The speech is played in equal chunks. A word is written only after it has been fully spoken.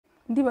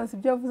ndibaza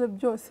ibyo yavuze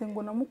byose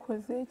ngo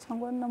namukoze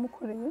cyangwa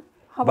namukoreye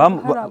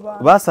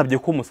basabye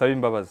ko umusaba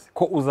imbabazi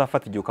ko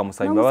uzafata igihe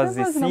ukamusaba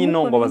imbabazi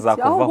sino ngo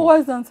bazakuvaho aho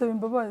wazansaba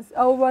imbabazi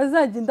abo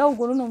bazagenda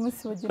ahubwo n'uno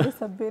munsi bagende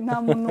sabe nta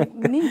muntu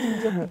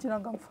ninginje kugira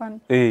ngo amfane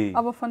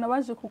abafana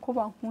baje kuko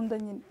bankunda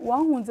nyine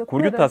wankunze ku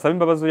buryo utasaba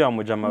imbabazi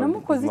uyamujama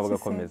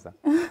bagakomeza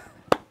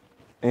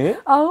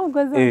ahubwo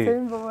azansaba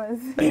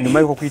imbabazi nyuma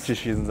yuko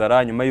kwicishiriza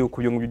inzara nyuma yuko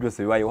ibyo ngibyo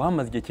byose bibaye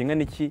wamaze igihe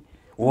kingana iki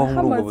uwo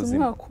muri ubwo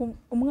buzima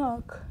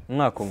umwaka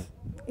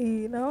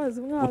umwe nabaze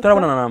umwaka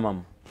utarabonana na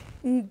mama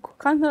Igo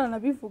kandi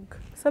aranabivuga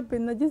sabe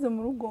nageze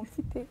mu rugo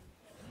mfite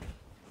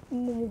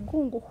mu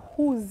mugongo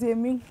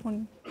huzuyemo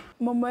inkoni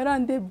mama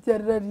yarandebye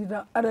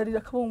ararira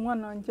akaba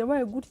umwana wanjye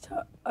yabaye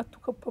gutya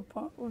atuka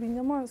papa uri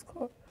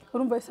inyamaswa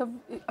urumva yasa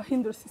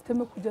ahindura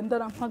systeme kujya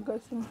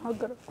ndarampagaze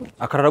mpagara gutya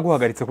akarara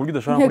guhagaritse ku buryo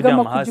udashobora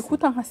kuryama hasi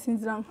kugikuta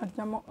nkasinzira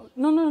nkaryama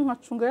none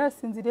nkacunga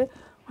yasinzire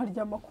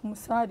nkaryama ku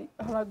musari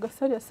hari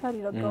agasari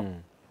yasariragaho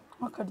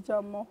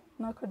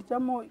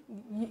nakaryamo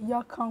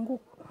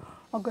yakanguka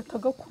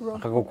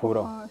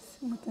agakura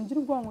hasi mutangira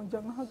ubwango njya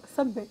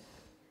nk'agasabe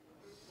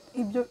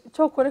ibyo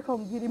cyo koreka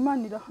mbwira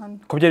Imana irahana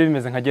ko byari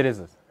bimeze nka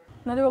gereza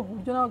narebaga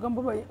uburyo nabaga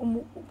mbabaye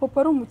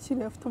papa ari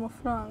umukire afite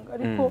amafaranga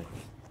ariko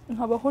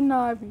nkabaho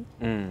nabi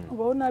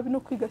no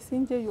kwiga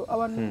singeyo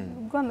abantu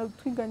ubwana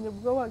twiganye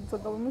bwa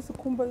wazaga bameze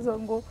kumbaza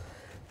ngo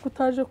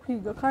kutaje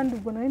kwiga kandi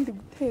ubwo nari ndi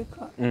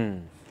guteka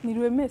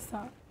niriwe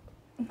mesa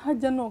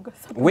ntajya noga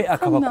sabe we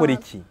akaba akora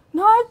iki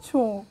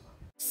ntacyo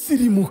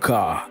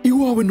Sirimuka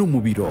iwawe no mu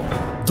biro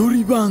dore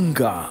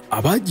ibanga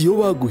abagiye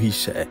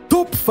baguhishe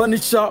Top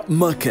Furniture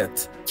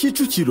Market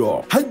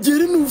Kicukiro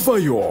hagere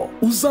nuvayo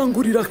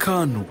uzangurira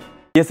akantu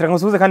Yesera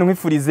nkusubize kandi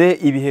nkwifurize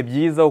ibihe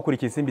byiza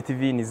ukurikira Isimbi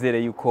TV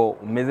nizere yuko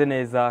umeze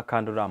neza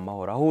kandi uri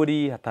amahoro aho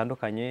uri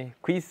hatandukanye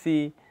ku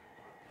isi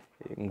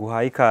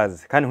nguhaye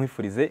ikaze kandi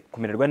nkwifurize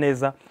kumererwa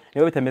neza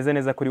niba bitameze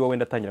neza kuri wowe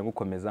ndatangira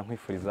gukomeza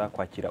nkwifuriza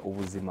kwakira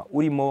ubuzima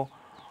urimo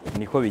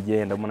niko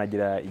bigenda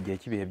munagira igihe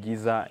cy'ibihe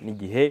byiza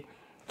n'igihe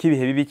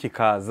kibihe bibi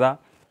kikaza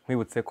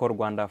nkwibutse ko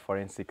Rwanda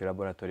Forensic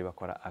Laboratory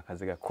bakora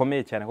akazi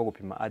gakomeye cyane ko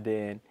gupima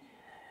ADN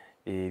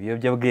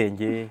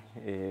ibiyobyabwenge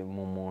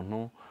mu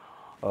muntu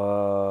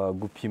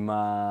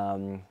gupima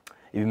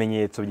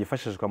ibimenyetso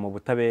byifashishwa mu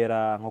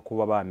butabera nko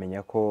kuba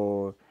bamenya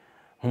ko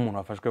nk'umuntu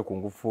wafashwe ku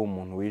ngufu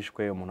umuntu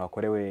wishwe umuntu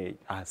wakorewe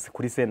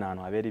kuri se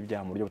n'ahantu habera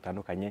ibyaha mu buryo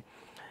butandukanye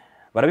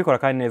barabikora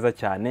kandi neza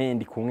cyane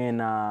ndi kumwe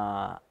na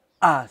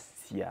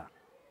Asia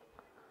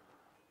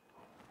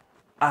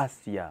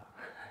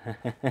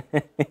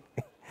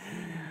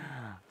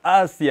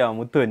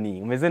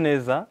Mutoni umeze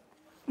neza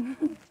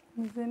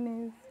umeze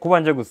neza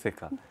kubanje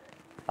guseka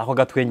ako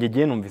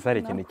gatwengegiye numvise ari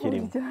ikintu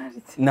kirimo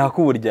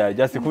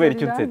nakuburyarya si kubera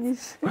icyo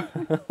utsetse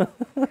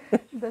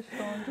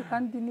ndashonje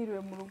kandi niriwe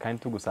mu rugo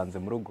kandi tugusanze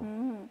mu rugo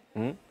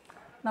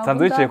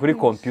sanze wicaye kuri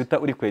computer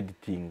uri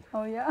kwediting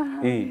oya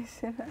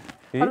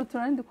hari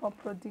utunandi kwa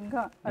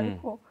uploadinga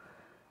ariko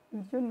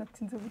ibyo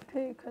natinze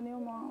guteka niyo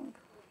mpamvu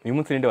uyu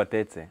munsi ninde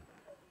watetse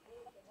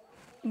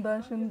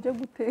ndaje njye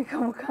guteka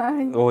mu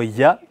kanya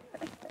oya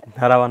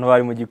hari abantu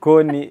bari mu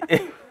gikoni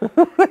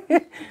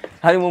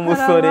harimo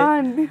umusore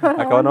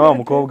akaba na wa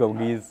mukobwa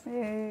bwiza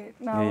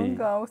nawe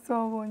ngaho se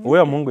wabonye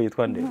uriya muhungu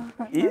yitwa nde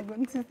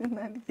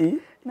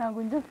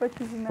ntabwo njya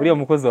mfata izina uriya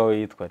mukozi wawe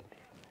yitwa nde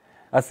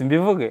asi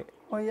mbivuge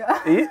oya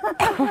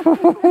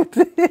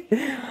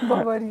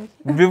mbabarira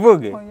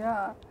mbivuge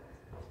oya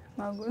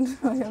ntabwo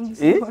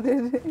njya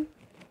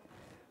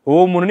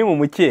uwo muntu ni mu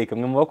mukeka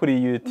mwe muba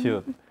kuri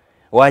YouTube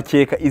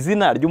wakeka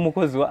izina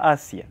ry'umukozi wa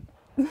Asia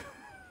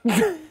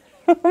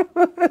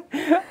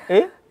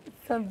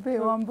sabe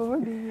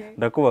wambabariye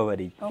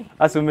ndakubabariye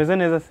Asi umeze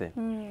neza se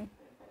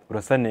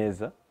urasa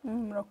neza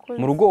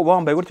mu rugo uba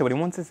wambaye gutya buri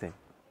munsi se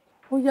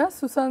oya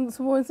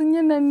susanze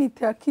nyine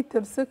nite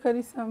akiteruse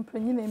kari sample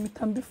nyine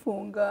imitambi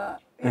ifunga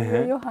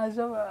iyo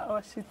haje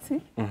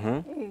abashitsi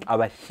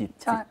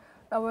abashyitsi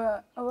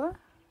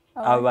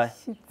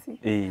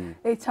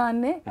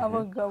cyane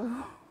abagabo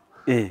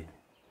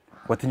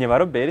watinye ba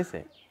Robert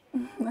se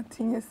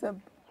natinye sabe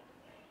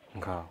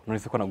ngaho none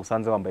se ko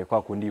nagusanze wambaye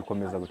kwa kundi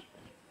ukomeza gutya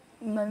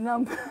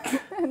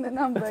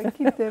nambaye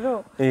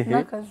kitero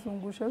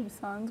n'akazungusho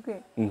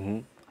bisanzwe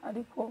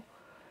ariko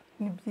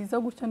ni byiza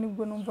gutya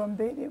nibwo numva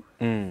mberewe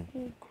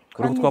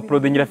kuri twa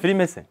prodingira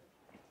filime se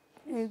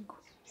yego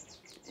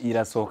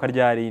irasohoka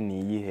ryari ni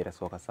iyihe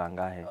irasohoka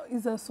sangahe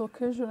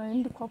izasohoka ejo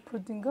nandi kwa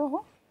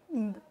prodingaho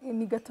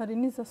ni gatari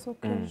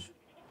nizasohoka ejo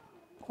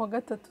kwa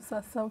gatatu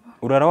saa 7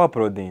 urara wa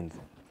prodinze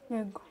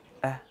yego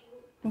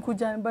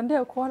nkujyana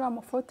mbandeye ko hari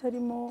amafoto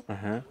arimo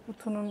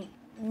utuntu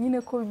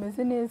nyine ko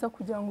bimeze neza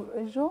kugira ngo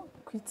ejo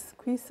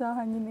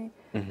kwisaha nyine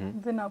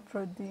mve na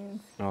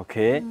prodinze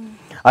okay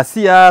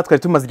Asia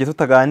twari tumaze igihe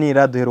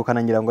tutaganira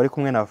duherukana ngira ngo ari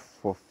kumwe na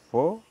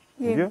Fofo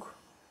yego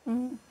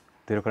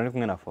duherukana ari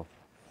kumwe na Fofo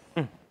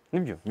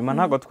nibyo nyuma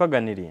ntago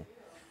twaganiriye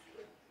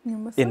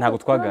ntago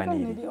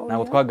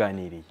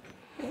twaganiriye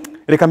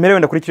reka mbere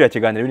wenda kuri kiriya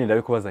kiganiro binda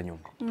bikubaza nyuma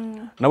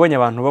nabonye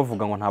abantu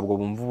bavuga ngo ntabwo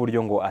bumva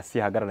uburyo ngo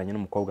Asia hagararanye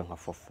n'umukobwa nka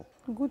Fofo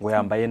ngo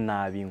yambaye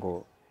nabi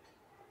ngo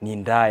ni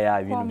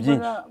indaya ibintu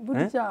byinshi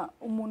burya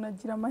umuntu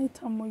agira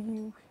amahitamo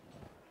yiwe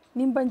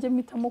nimba njye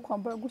mpitamo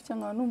kwambara gutya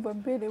nkaba numva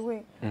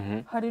mberewe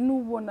hari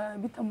n'ubona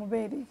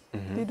bitamubereye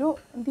rero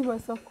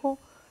ndibaza ko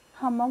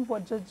nta mpamvu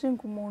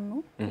wajajinga umuntu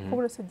kuko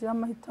buri wese agira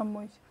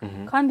amahitamo ye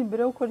kandi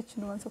mbere yo gukora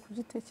ikintu ubanza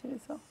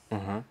kugitekerezaho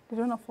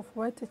rero na Fofo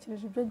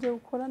batekereje ibyo agiye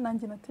gukora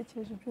nanjye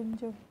natekereje ibyo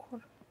ngiye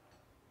gukora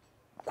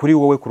kuri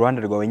wowe ku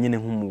ruhande rwawe nyine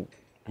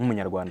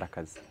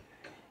nk'umunyarwandakazi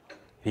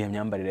iyo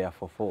myambarire ya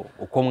Fofo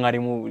uko mwari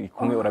muri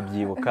kumwe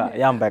urabyibuka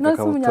yambaye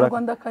akakabutura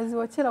umunyarwandakazi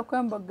wa kera ko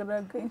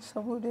yambagaraga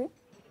inshabure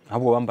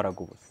ahubwo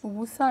bambaraga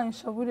ubusa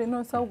inshabure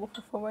nose ahubwo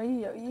Fofo aba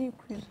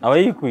yikwije aba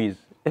yikwije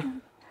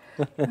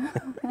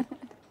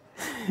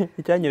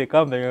icyanyereka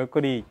wambaye ko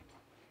ari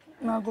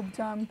ntabwo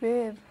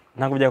byambera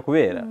ntabwo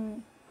byakubera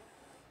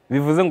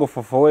bivuze ngo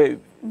Fofo we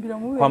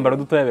kwambara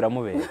dutoya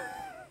biramubera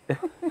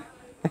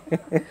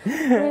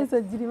wese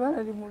agira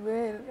ibara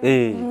rimubera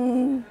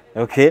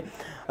okay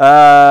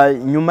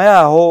nyuma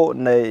yaho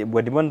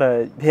ndimo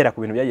ndahera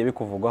ku bintu byagiye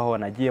bikuvugwaho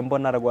nagiye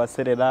mbona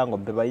rwaserera ngo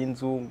MBEBA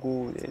Y'INZUNGU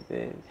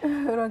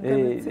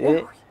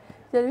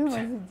byari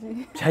bimaze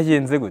igihe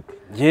byagenze gute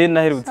njye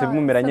naherutse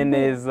bimumeranye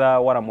neza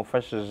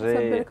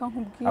waramufashije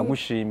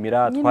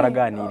agushimira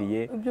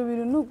twaraganiriye ibyo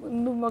bintu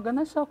numvaga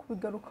ntashaka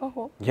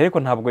kubigarukaho njye ariko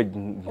ntabwo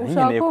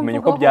nkeneye kumenya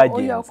uko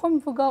byagenze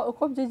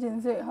uko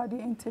byagenze hari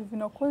interview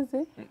nakoze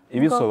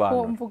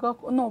ibisobanuro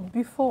no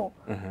before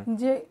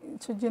njye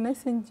icyo gihe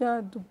nahise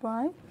njya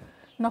Dubai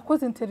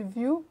nakoze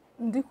interview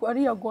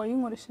ari yagoye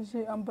yinkoresheje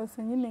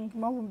ambaza nyine ngo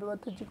impamvu MBEBA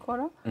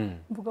atagikora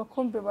mvuga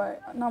ko MBEBA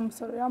nta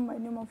musaruro yamaye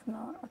niyo mpamvu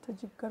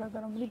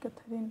atakigaragara muri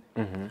Gatarina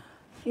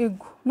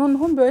yego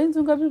noneho MBEBA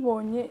Y'INZUNGU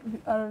abibonye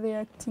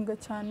arareactinga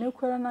cyane ko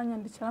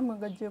yarananyandikira namwe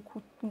ngagiye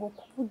ngo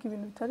kuvuga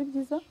ibintu bitari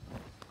byiza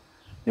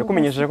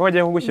yakumenyesheje ko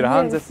agiye kugushyira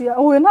hanze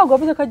oya ntabwo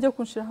avuze ko agiye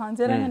kunshira hanze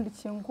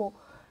yaranyandikiye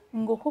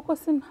ngo koko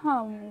se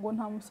nta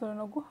musaruro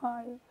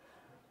naguhaye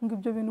ngo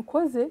ibyo bintu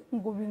ukoze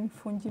ngo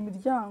bimfungiye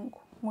imiryango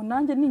ngo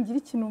nanjye ningira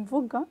ikintu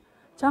mvuga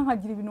cyangwa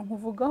nkagira ibintu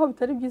nkuvugaho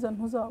bitari byiza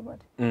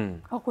ntuzabare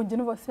akongera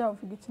n'uva se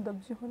yavuga iki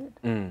ndabyihorera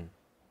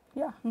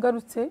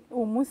ngarutse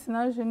uwo munsi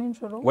naje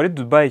nijoro wari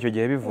Dubai icyo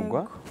gihe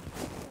bivugwa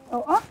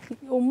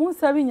uwo munsi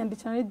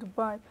abinyandikira muri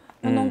Dubai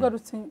noneho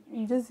ngarutse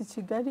ngeze i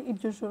Kigali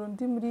iryo joro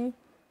ndi muri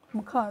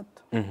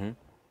Mukato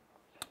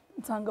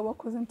nsanga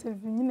bakoze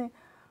interview nyine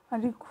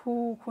ari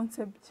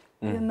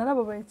kunsebye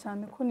narababaye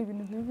cyane ko ni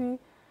ibintu bibi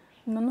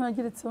noneho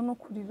yageretseho no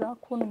kurira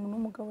kubona umuntu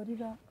w'umugabo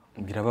arira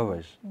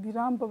birababaje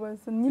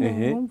birambabaza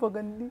nyine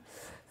numvaga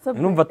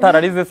numva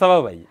atararize se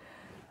ababaye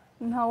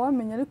nta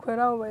wamenya ariko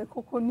yarababaye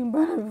koko nimba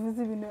bivuze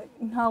ibintu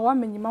nta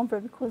wamenya impamvu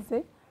yabikoze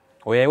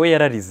oya we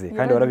yararize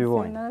kandi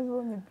warabibonye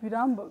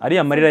birambabaza ari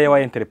amarira ye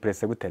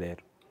wayenterprese gute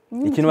rero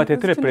ikintu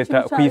bateterpreta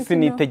ku isi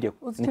ni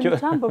itegeko nicyo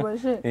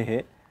cyambabaje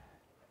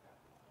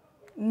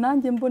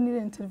nanjye mbona ile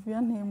interview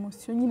yanteye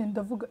emotion nyine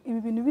ndavuga ibi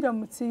bintu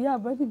biramutse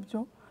yaba ari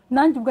byo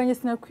nanjye ubwanjye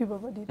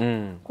sinakwibabarira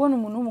kubona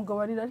umuntu w'umugabo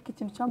arira ariko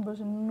ikintu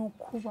cyambaje ni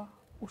ukuba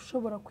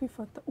ushobora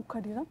kwifata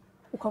ukarira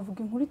ukavuga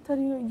inkuru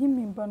itari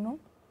y'imimbano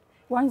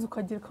wanze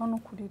ukagerekaho no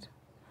kurira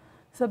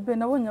Sabe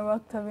nabonye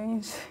abakta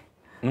benshi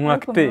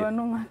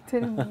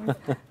n'umwacteur mwiza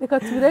reka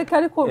tubireke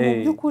ariko mu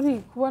by'ukuri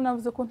kuba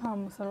navuze ko nta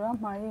musaruro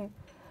yampaye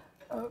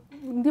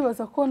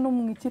ndibaza ko no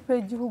mu ikipe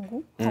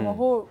y'igihugu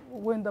habaho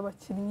wenda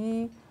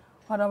abakinnyi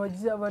hari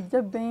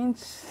abarya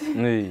benshi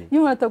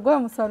iyo umuntu ataguha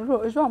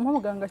umusaruro ejo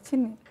wamuhamagara ngo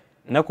akine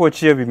na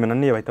coach iyo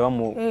bimenaniye bahita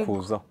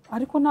bamukuzaho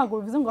ariko ntabwo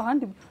bivuze ngo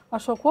ahandi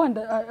ashobora kuba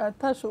wenda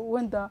atasho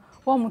wenda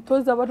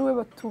wamutoza bari we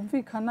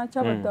batumvikana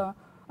cyangwa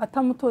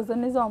atamutoza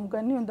neza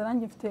wamugani wenda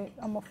nanjye mfite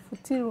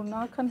amafuti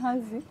runaka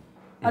ntazi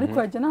ariko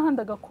yajya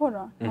n'ahandi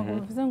agakora ntabwo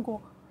bivuze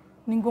ngo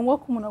ni ngombwa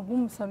ko umuntu aguha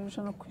umusaruro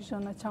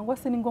 100% cyangwa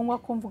se ni ngombwa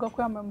ko mvuga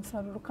ko yambaye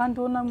umusaruro kandi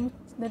wo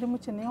nari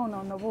mukeneyeho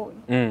nawe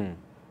nabonye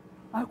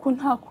ariko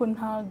ntabwo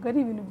ari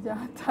ibintu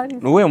byahatari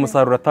n'uwo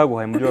musaruro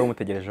ataguhaye mu byo wari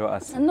umutegerejeho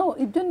Asia no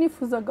ibyo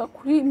nifuzaga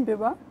kuri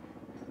MBEBA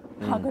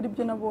ntabwo ari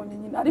byo nabonye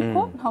nyine ariko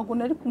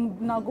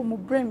ntabwo mu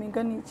braminga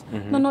n'iki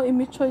noneho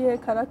imico ye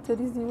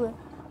karakteri ziwe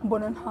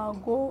mbona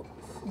ntabwo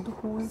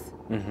duhuze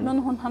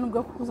noneho nta nubwo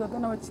yakuzaga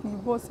n'abakinnyi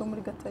bose bo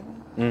muri Gatarina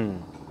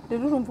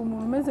rero urumva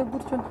umuntu umeze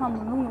gutyo nta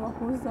muntu n'umwe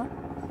bahuza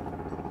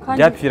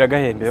byapfiraga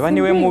hembe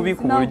niwe mubi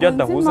ku buryo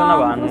adahuza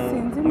n'abantu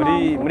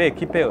muri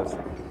equipe yose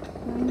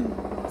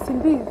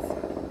simbizi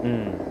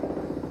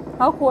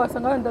ariko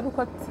wasanga wenda ari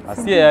uko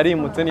Asia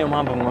yarimutse niyo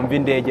mpamvu mwumva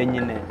indege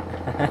nyine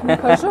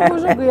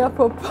kajugujugu ya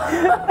papa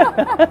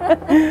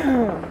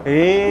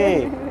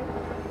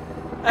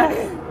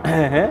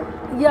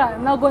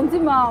ntabwo nzi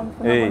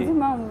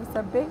impamvu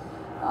Sabe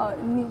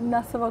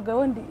nasabaga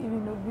wenda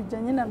ibintu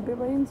bijyanye na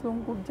MBEBA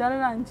Y'INZUNGU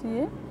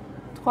byararangiye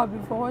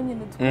twabivaho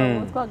nyine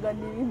tukaba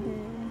twaganira ibindi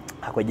bintu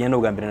ako genda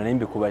ubwa mbere nari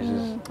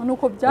mbikubajije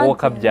nuko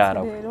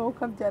byagenze rero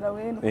ukabyara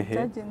we nuko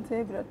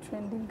byagenze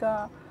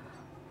biratrendinga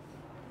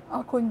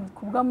ako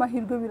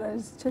kubw'amahirwe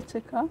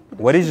biraceceka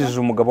warijije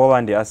umugabo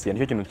w'abandi Asia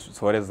nicyo kintu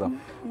tsorezaho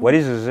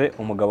warijije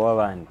umugabo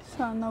w'abandi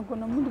ntabwo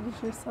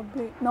namurigije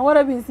Sabe nawe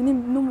arabizi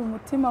no mu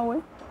mutima we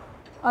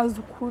azi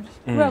ukuri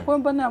kubera ko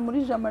mba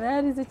namurije amara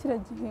yarize kira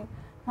gihe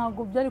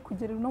ntabwo byari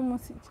kugera uno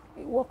munsi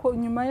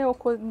nyuma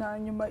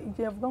nyuma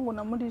igihe yavuga ngo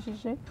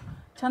namurijije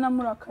cyane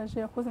amurakaje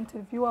yakoze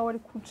interview wawe ari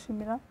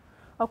kunshimira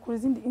akora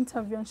izindi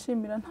interview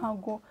anshimira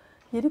ntabwo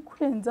yari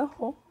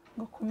kurenzaho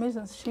ngo akomeze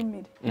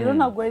anshimire rero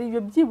ntabwo yari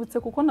ibyo byibutse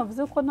kuko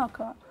navuze ko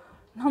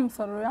nta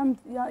musaruro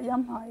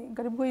yampaye ngo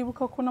aribwo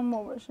yibuka ko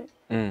namubabaje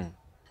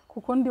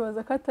kuko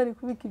ndibaza ko atari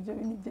kubika ibyo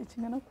bintu igihe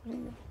kingana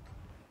kuriya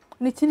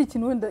n'ikindi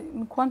kintu wenda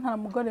ni kuba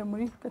ntaramugariye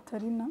muri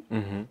Gatarina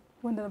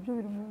wenda nabyo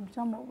biri mu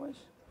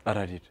byamubabaje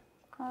ararira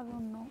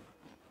know.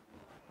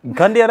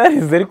 kandi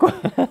yararize ariko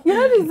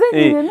yararize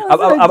nyine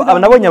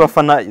nabonye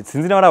abafana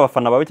sinzi niba ari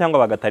abafana bawe cyangwa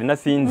bagatarina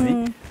sinzi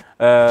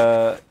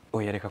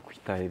oya reka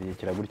kwitahiriye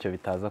kira gutyo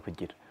bitaza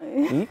kugira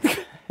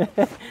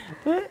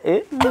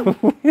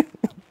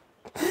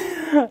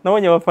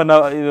nabonye abafana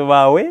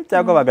bawe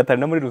cyangwa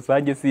bagatarina muri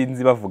rusange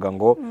sinzi bavuga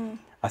ngo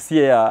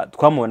Asiya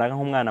twamubonaga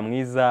nk'umwana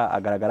mwiza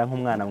agaragara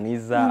nk'umwana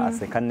mwiza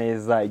aseka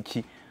neza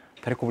iki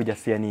ariko burya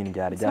Asiya ni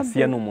indyarya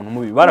Asiya ni umuntu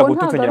mubi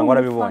baragututse ngira ngo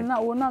arabibonye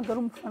uwo ntago ari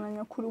umufana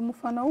nyakuri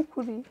umufana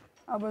w'ukuri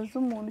abaza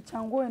umuntu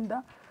cyangwa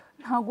wenda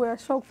ntago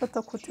yashobora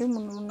gufata kote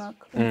y'umuntu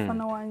runaka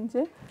umufana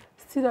wanjye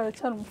still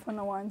aracyari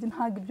umufana wanjye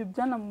ntago ibyo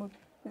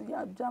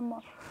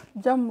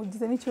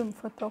byamugize n'icyo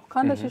bimufataho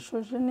kandi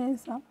ashishoje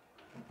neza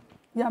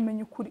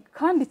yamenya ukuri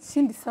kandi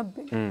ikindi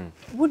sabe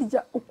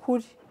burya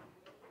ukuri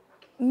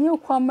niyo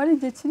kwamara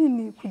igihe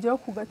kinini kujyaho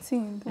ku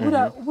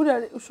gatsinda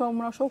burya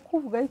umuntu ashobora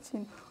kuvugaho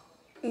ikintu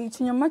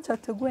ikinyoma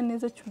cyateguwe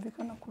neza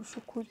cyumvikana kurusha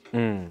ukuri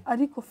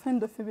ariko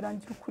fendofe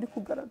birangira ukuri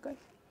kugaragara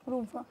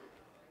urumva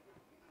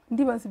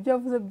ndibaza ibyo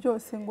yavuze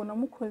byose ngo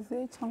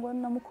namukoze cyangwa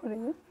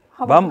namukoreye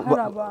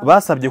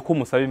basabye ko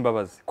umusaba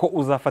imbabazi ko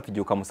uzafata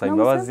igihe ukamusaba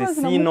imbabazi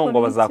sino ngo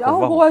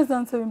bazakuvaho aho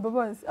wazansaba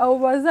imbabazi abo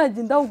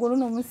bazagenda ahubwo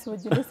n'uno munsi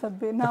bagende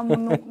sabe nta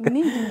muntu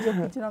ninginje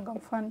kugira ngo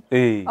amfane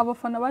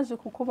abafana baje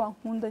kuko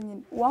bankunda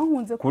nyine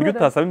wankunze ku buryo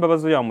utasaba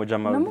imbabazi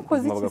uyamujama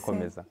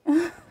bagakomeza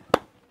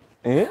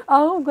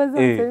ahubwo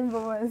azansaba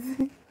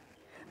imbabazi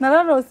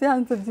nararose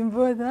yansabye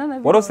imbabazi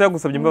warose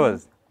yagusabye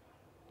imbabazi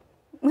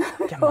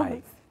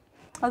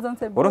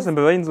warose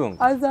MBEBA Y'INZUNGU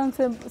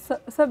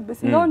sabe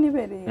singaho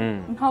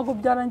nibereye ntabwo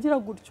byarangira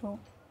gutyo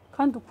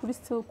kandi ukuri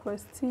still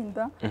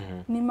kwestsinda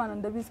n'Imana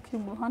ndabizi ko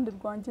mu ruhande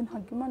rwanjye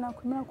ntabwo Imana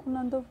yakwemera ko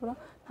nandavura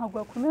ntabwo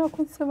yakwemera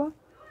ko nseba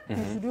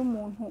hejuru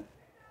y'umuntu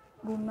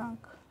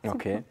runaka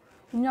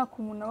imyaka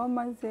umuntu aba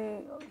amaze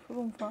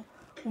urumva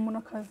umuntu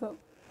akaza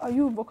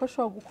ayumva ko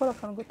ashobora gukora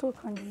akantu gato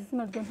kangiza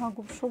izina rye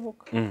ntabwo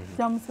bishoboka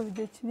byamusaba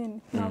igihe kinini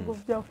ntabwo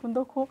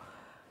byakunda ko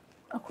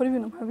akora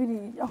ibintu nka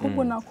biriya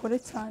ahubwo nakore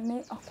cyane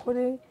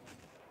akore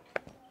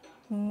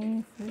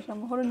mwifurije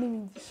amahoro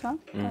n'imigisha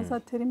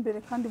azatera imbere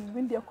kandi mu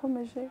bindi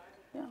yakomeje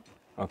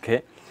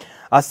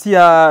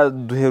Asiya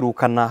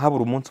duherukana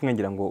habura umunsi umwe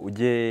ngira ngo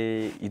ujye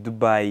i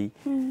Dubai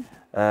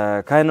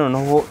kandi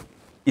noneho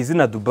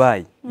izina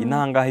Dubai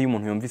inangahe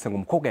y'umuntu yumvise ngo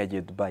umukobwa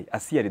yagiye Dubai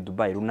Asiya ari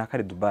Dubai runaka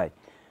ari Dubai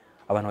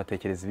abantu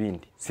batekereza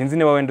ibindi sinzi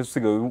niba wenda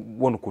usigaye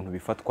ubona ukuntu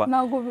bifatwa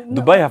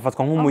Dubai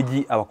hafatwa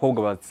nk'umujyi abakobwa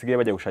basigaye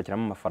bajya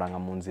gushakiramo amafaranga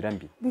mu nzira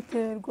mbi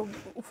biterwa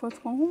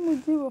ufatwa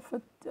nk'umujyi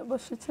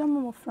bashakiramo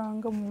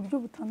amafaranga mu buryo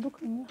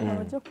butandukanye hari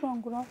abajya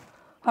kurangura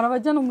hari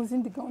abajya no mu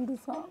zindi gahunda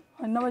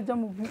hari n'abajya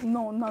mu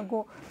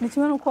ntago ni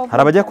kimwe n'uko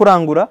hari abajya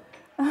kurangura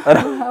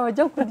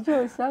abajya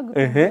kuryoshya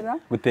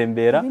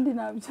gutembera ibindi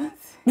nabyo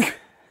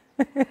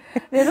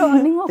rero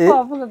ni nko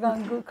kwavugaga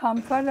ngo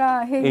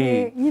Kampala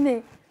hehe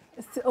nyine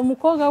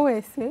umukobwa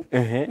wese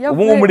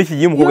ubu ngubu muri iki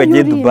gihe umukobwa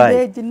agiye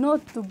Dubai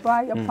not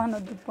Dubai apana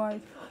Dubai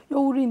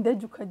yo uri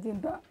indege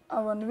ukagenda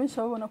abantu benshi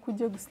babona ko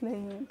ugiye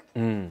guslaying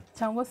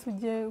cyangwa se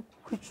ugiye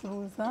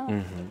kwicuruza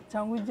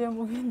cyangwa ugiye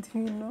mu bindi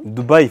bintu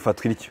Dubai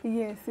ifatwa iryo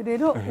yes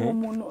rero uwo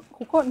muntu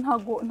kuko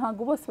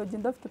ntago bose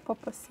bagenda bafite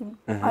purpose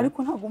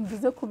ariko ntago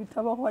mvuze ko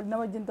bitabaho hari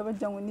n'abagenda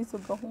bajyanywe n'izo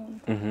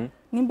gahunda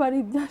nimba ari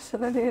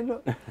ibyashara rero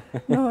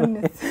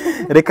none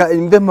reka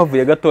imbe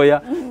mavuye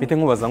gatoya bite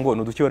nkubaza ngo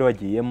nuduki wari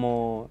wagiyemo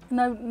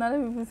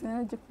narabivuze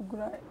naje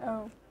kugura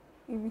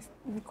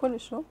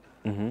ibikoresho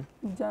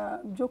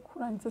byo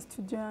kurangiza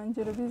studio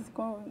yanjye rubizi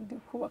ko ndi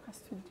kubaka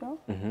studio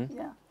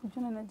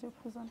ibyo nagiye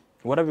kuzana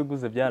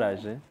warabiguze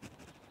byaraje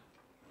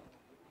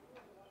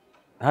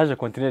haje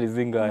container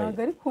zingahe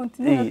ntabwo ari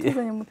container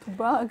tuzanye mu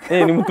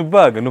tubaga ni mu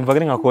tubaga numva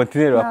ari nka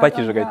container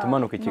bapakije agahita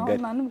umanuka i Kigali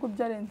nta nubwo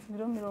byarenze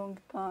ibiro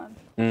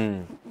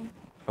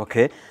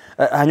 50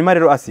 hanyuma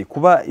rero Asi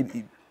kuba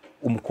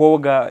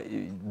umukobwa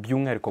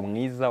by'umwihariko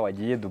mwiza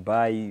wagiye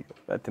Dubai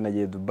ati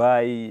nagiye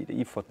Dubai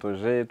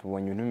yifotoje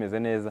tubonye ibintu bimeze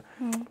neza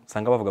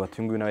usanga bavuga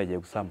bati nguyu nawe yagiye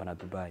gusambana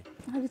Dubai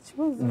hari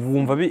ikibazo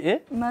wumva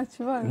nta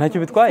kibazo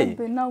ntacyo bitwaye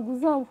ntabwo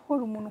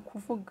uzahora umuntu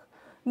kuvuga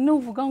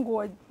nuvuga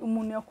ngo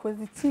umuntu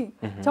yakoze iki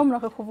cyangwa umuntu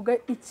akakuvuga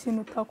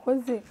ikintu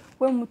utakoze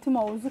we mutima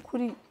wawe uzi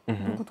ukuri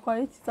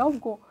bigutwaye iki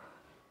ahubwo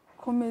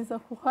komeza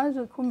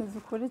kuhaje komeza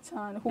ukore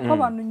cyane kuko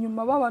abantu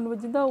nyuma babantu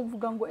bagenda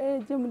bavuga ngo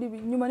je muri ibi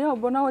nyuma niyo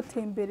babona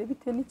watembere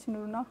bitewe n'ikintu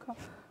runaka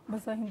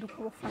bazahinduka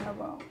abafana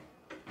bawe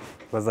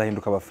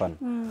bazahinduka abafana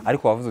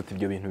ariko wavuze uti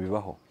ibyo bintu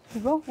bibaho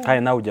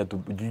kandi nawe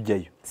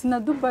ujyayo sina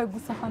Dubai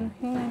gusa ahantu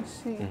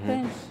henshi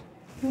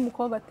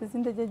y'umukobwa ateze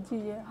indege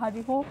agiye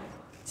hariho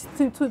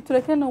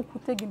tureke no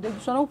gutega indege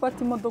ushobora no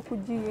gufata imodoka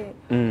ugiye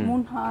mu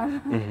ntara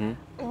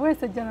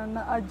wese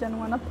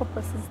ajyanwa na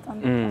purpose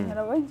zitandukanye hari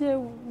abagiye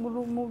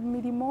mu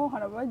mirimo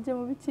hari abagiye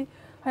mu biki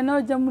hari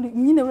n'abajya muri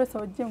nyine wese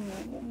abagiye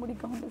muri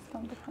gahunda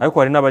zitandukanye ariko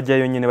hari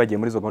n'abajyayo nyine bagiye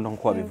muri izo gahunda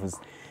nk'uko wabivuze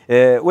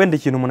wenda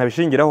ikintu umuntu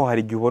abishingiraho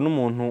hari igihe ubona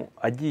umuntu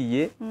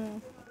agiye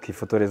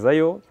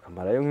akifotorezayo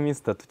akamarayo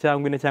nk'iminsi 3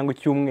 cyangwa 4 cyangwa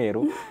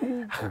icyumweru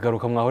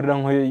akagaruka mwahurira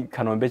nko i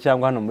Kanombe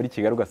cyangwa hano muri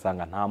Kigali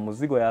ugasanga nta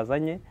muzigo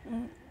yazanye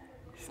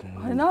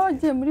hari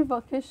n'abagiye muri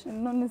vacation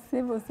none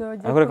se bose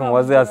bagiye ariko reka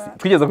mubaze hasi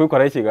twigeze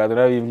kubikora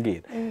ikiganiro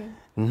nabimbwira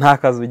nta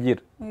kazi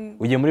ugira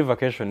ugiye muri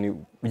vacation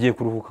ugiye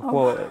kuruhuka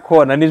ko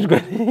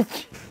wananijwe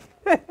n'iki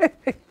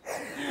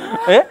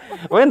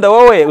wenda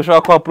wowe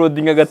ushobora ku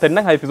uploadinga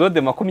gatarina nka episode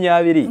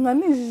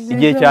 20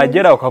 igihe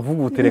cyagera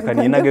ukavuga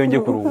uterekaniye nagayo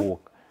ngiye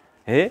kuruhuka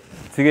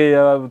sigaye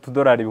 $2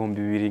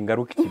 2,000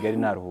 ngaruka i Kigali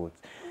naruhutse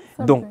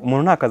donc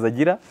umuntu nta kazi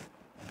agira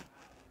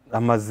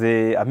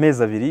amaze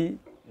amezi 2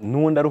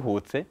 n'undi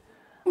aruhutse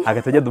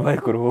agatajya Dubai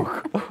kuruhuka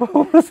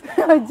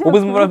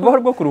ubuzima burabaho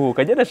rwo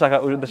kuruhuka agenda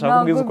ndashaka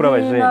kubwiza ukuri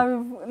abaje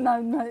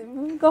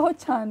nabivugaho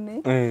cyane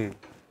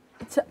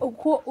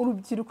uko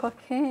urubyiruko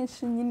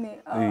akenshi nyine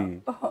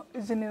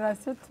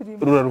generation turimo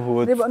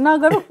ruraruhutse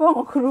nagaruka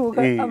nko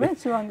kuruhuka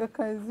abenshi banga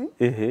akazi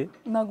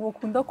ntabwo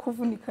bakunda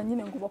kuvunika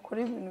nyine ngo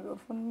bakore ibintu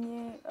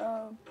bibavunnye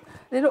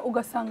rero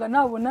ugasanga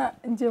nabona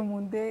ngiye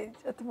mu ndege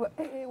atuvuga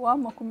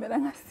wama kumera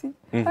nka si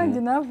kandi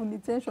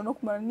navunitse nshobora no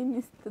kumara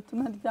n'iminsi 3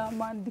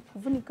 ntaryama ndi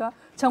kuvunika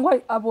cyangwa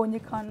abonye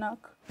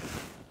kanaka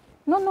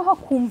noneho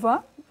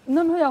akumva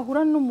noneho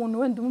yahura n'umuntu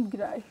wenda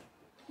umubwira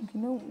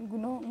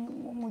ngino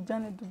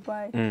mujyane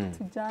Dubai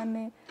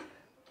tujyane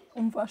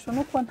umva ashobora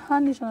no kuba nta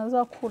n'ijana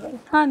azakura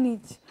nta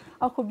n'iki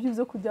ako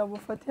byibuze kugira ngo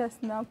ufate ya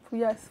snap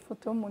ya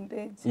foto yo mu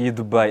ndege iyi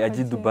Dubai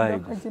agiye Dubai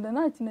akagenda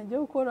nta kintu agiye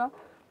gukora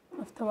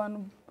afite abantu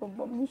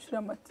bamwishyura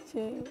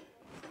amatike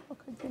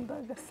bakagenda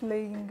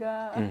agaslenga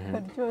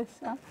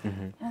akaryoshya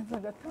yaza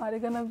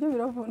agatwarega nabyo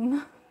biravuna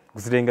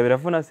gusirenga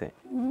biravuna se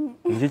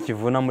niki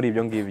kivuna muri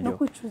ibyo ngibyo no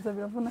kwicuza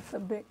biravuna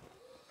sabe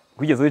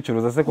kugeza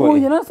wicuruza se ko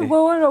uyu nasubwo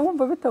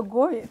wumva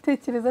bitagoye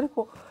tekereza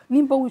ariko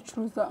nimba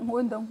wicuruza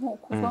wenda nko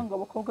kuvanga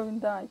abakobwa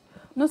b'indaya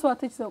nose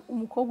watekereza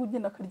umukobwa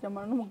ugenda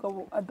akaryamana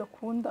n'umugabo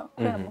adakunda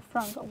kubera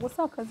amafaranga ubwo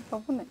se akazi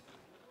kavune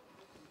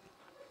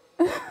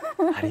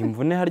hari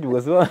imvune haryo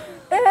ubwo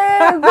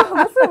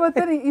gusa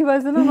batari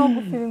ibaze no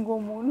gufira ngo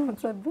umuntu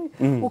sabe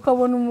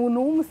ukabona umuntu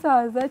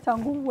w'umusaza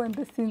cyangwa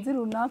wenda sinzi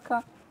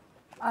runaka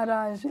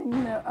araje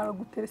nyine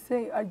araguterese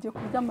agiye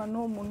kuryamana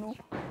n'uwo muntu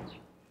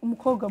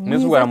umukobwa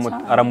mwiza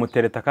cyane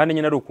aramutereta kandi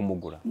nyine ari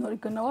ukumugura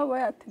norika nawe aba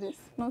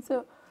yaterese nose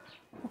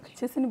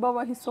ukikese niba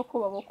babaha isoko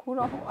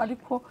babakuraho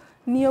ariko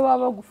niyo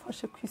baba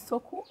bagufashe ku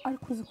isoko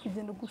ariko uzi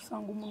kugenda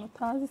gusanga umuntu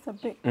utazi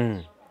sabe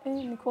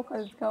niko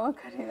kazi kaba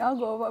kare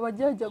ahubwo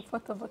bagiye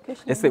gufata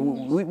vacation ese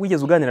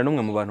wigeze uganira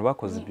n'umwe mu bantu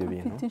bakoze ibyo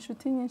bintu mfite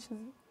inshuti nyinshi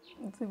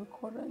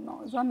zibikora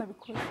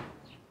zanabikoze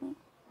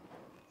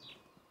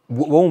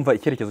wumva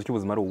icyerekezo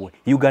cy'ubuzima ari uwe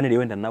iyo uganiriye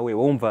wenda nawe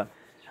wumva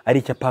ari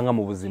icyo apanga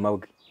mu buzima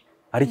bwe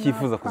ari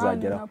cyifuza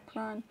kuzageraho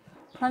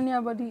plan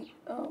yaba ari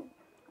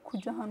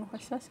kujya ahantu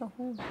hashyashya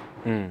ahubwo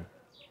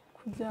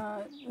kujya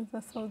za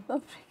South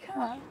Africa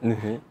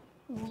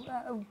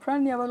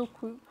plan yaba ari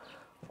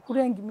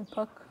kurenga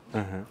imipaka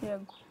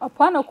yego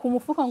apana ku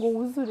mufuka ngo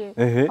wuzure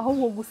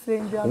ahubwo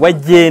gusengera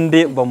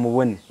wagende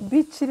bamubone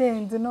beach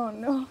irenze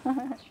noneho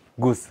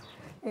gusa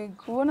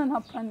kubona nta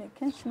plan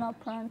kenshi nta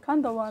plan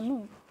kandi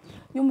abantu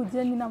iyo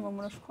mugiye n'inama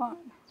murashwana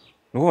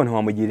nuko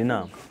ntiwamugira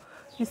inama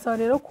bisaba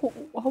rero ko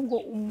ahubwo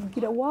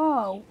umubwira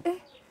wow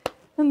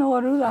none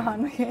wari uri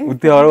ahantu heza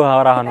uti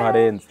wari ahantu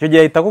harenze icyo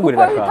gihe ahita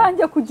akugurira akantu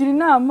utangiye kugira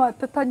inama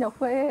tatanya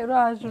ko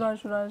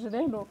uraje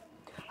rero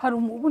hari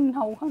ubundi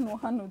ntawe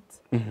uhanutse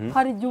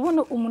hari igihe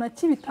ubona umuntu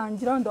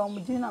akibitangira wenda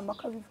wamugira inama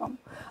akabivamo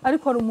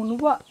ariko hari umuntu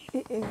uba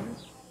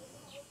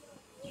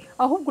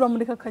ahubwo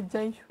uramureka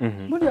akajyayo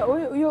burya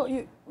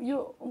iyo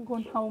ngo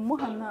ntawe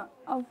umuhana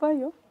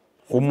avayo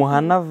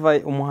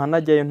umuhana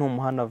ajyayo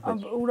ntumuhana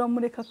avayo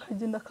uramureka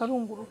akagenda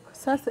akarunguruka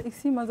sasa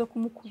isi imaze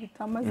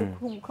kumukubita amaze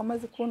kurunguka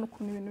amaze kubona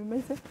ukuntu ibintu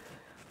bimeze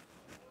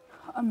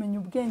amenya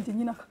ubwenge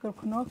nyine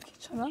akagaruka nawe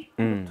akicara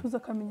tuza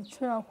akamenya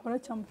icyo yakora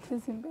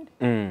cyamuteza imbere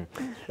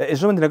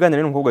ejo bundi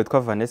naganiriye n'umukobwa witwa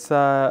Vanessa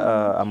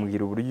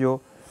amubwira uburyo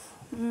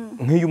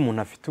nk'iyo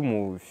umuntu afite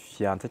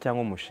umufiyanse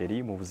cyangwa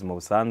umusheri mu buzima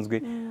busanzwe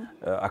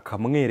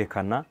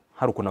akamwerekana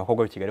hari ukuntu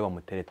abakobwa b'i Kigali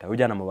bamutereta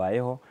ujyana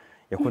mubayeho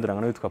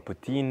yakundanaga n'uwitwa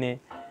Putine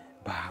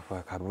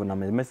bakabona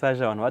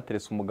message abantu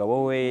baterese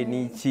umugabo we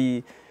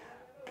n'iki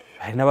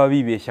hari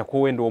n'ababibeshya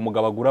ko wenda uwo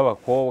mugabo agura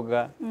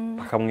abakobwa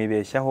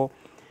bakamwibeshyaho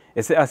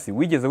ese asi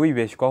wigeze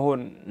wibeshywaho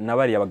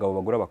nabari abagabo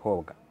bagura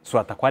abakobwa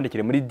swata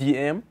kwandikire muri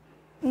DM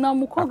na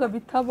mukobwa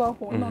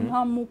bitabaho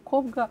nta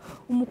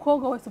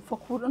umukobwa wese upfa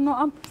kubura no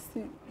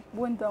ampisi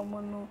wenda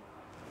umuntu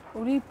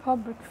uri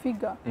public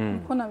figure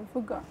niko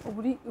nabivuga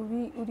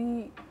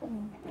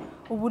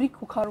uri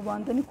ku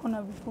karubanda niko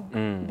nabivuga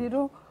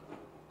rero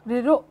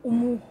rero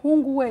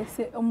umuhungu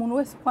wese umuntu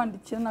wese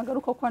kwandikira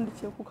nagaruka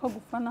kwandikiye kuko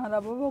agufana hari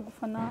ababa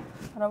bagufana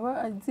hari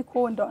aba azi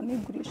ko wenda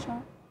wanigurisha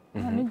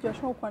n'igihe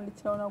ashobora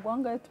kwandikira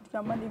naguhangaye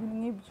turyamana ibintu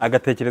nk'ibyo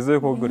agatekerezo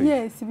yuko ugurisha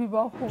yes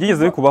bibaho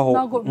byigeze bikubaho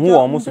nk'uwo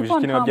wamusubije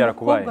iki niba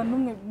byarakubaye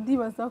n'umwe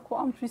ndibaza ko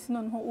amfisi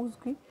noneho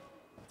uzwi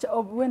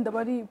wenda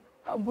bari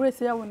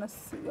wese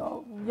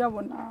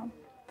yabona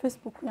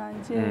Facebook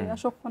yanjye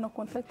ashobora kubona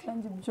contact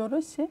yanjye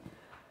byoroshye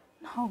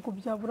ntabwo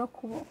byabura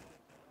kubaho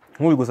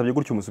nk'ubigusabye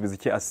gutyo umusubiza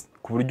iki Asi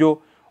ku buryo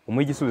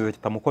umuha igisubizo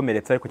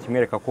kitamukomeretsa ariko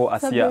kimwereka ko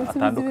Asiya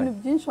atandukanye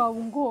ibintu byinshi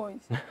wabungoye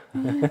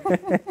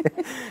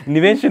ni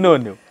benshi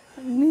noneho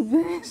ni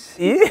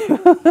benshi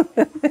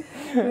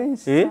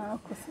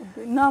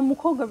nta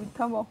mukobwa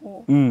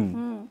bitabaho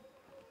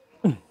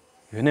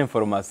iyo ni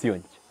information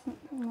nshya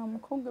nta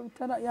mukobwa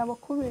bitara yaba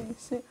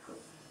kubeshye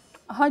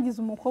hagize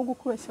umukobwa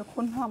ukubeshya ko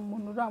nta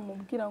muntu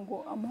uramubwira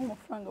ngo amuhe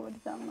amafaranga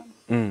baryamana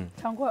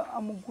cyangwa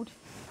amugure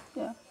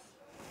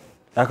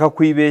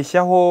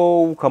akakwibeshyaho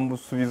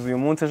ukamusubiza uyu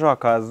munsi ejo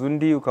hakaza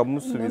undi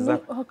ukamusubiza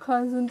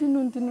hakaza undi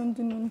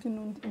n'undi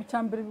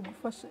icyambere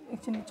bigufasha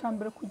ikintu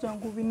cyambere kugira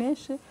ngo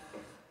ubineshe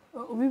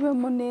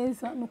ubibemo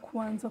neza no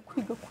kubanza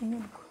kwiga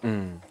kunyurwa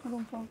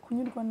urumva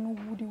kunyurwa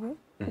n'uburiwe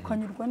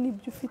ukanyurwa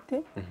n'ibyo ufite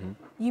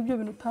y'ibyo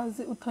bintu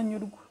utazi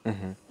utanyurwa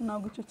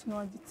ntabwo icyo kintu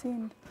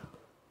wagitsinda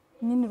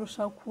nyine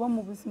urashaka kuba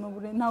mu buzima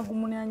burenze ntabwo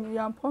umuntu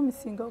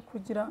yampromisinga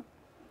kugira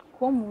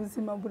kuba mu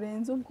buzima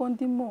burenze ubwo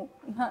ndimo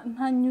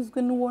ntanyuzwe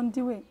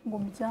n'uwondi we ngo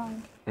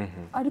mbyange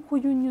ariko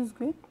iyo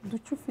unyuzwe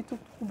duce ufite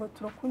tukumva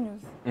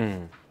turakunyuze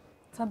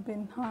sabe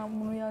nta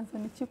muntu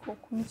yazana iki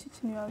koko n'iki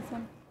kintu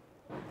yazana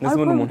nese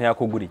ubundi umuntu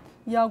yakugura iki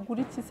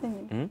yagura iki se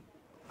nyine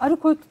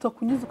ariko iyo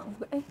tutakunyuze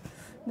ukavuga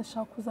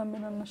ndashaka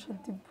kuzamena na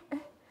Shadibu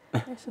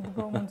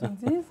Shadibu mu nzu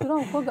nziza uriya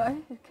mukobwa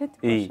Kate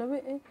Bashabe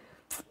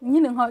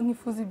nyine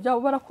nkifuza ibyabo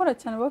barakora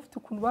cyane bafite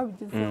ukuntu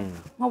babigezeho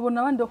nkabona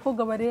abandi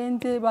bakobwa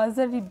barenze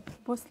baza ari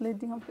boss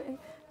lady nkavuga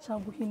nshaka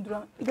guhindura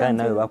kandi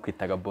nawe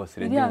bakwitaga boss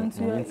lady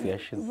mu minsi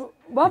yashize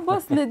ba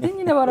boss lady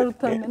nyine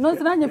bararutana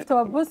noze nanjye mfite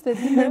aba boss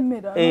lady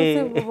nemera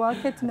noze ba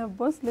Kate na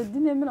boss lady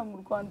nemera mu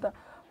Rwanda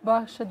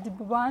ba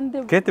Shadibu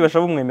bande Kate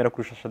Bashabe umwemera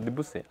kurusha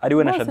Shadibu se ari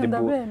we na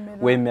Shadibu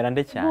wemera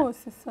nde cyane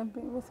bose sabe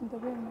bose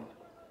ndabemera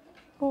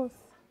bose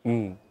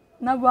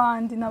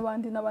n'abandi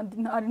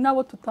ari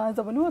nabo tutazi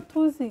abo nibo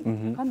tuzi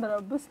kandi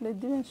ari boss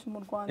lady benshi mu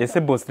Rwanda ese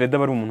boss lady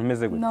aba ari umuntu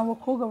umeze gute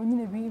n'abakobwa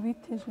nyine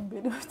biteje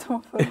imbere bafite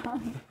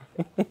amafaranga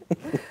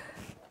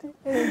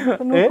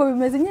nuko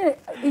bimeze nyine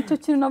icyo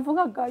kintu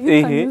navugaga iyo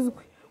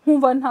utanyuzwe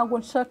nkumva ntabwo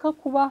nshaka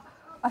kuba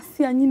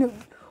Asiya nyine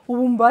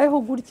ubu mbayeho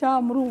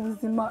gutya muri ubu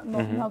buzima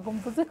ntabwo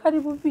mvuze ko ari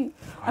bubi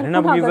ari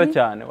na bwiza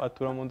cyane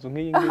watura mu nzu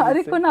nk'iyi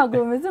ariko ntabwo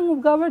bimeze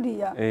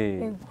nk'ubwabariya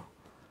yego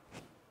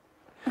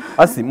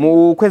Asi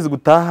mu kwezi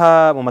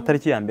gutaha mu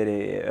matariki ya mbere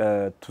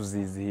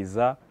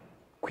tuzizihiza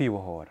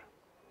kwibohora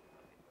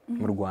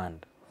mu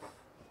Rwanda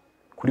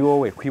kuri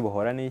wowe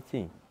kwibohora ni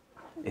iki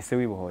ese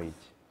wibohoye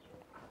iki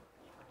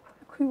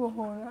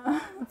kwibohora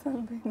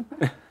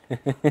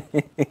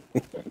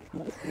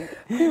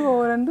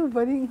kwibohora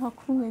ndumva ari nka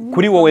kumwe nyine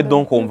kuri wowe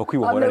donc wumva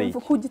kwibohora ari iki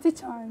ku giti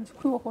cyanjye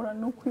kwibohora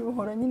no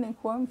kwibohora nyine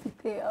kuba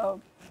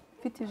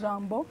mfite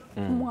ijambo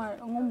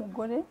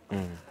nk'umugore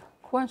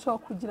kuba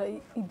nshobora kugira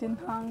ide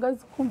ntanga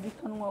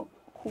zikumvikanwa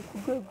ku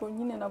rwego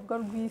nyine nabwo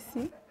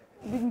rw'isi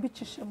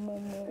mbicishe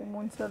mu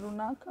nzira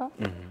runaka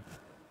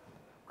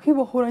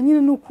kwibohora nyine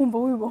ni ukumva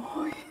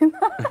wibohoye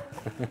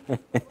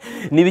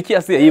ni ibiki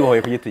Asiya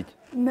yibohoye ku giti cye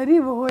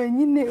naribohoye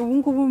nyine ubu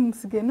ngubu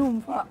musigaye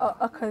numva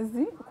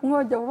akazi kumwe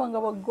bajya bavanga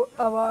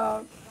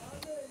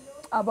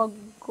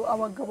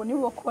abagabo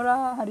nibo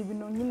bakora hari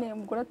ibintu nyine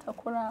umugore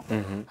atakora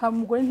hari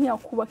umugore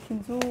ntiyakubaka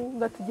inzu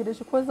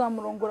ugategereje ko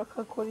zamurongora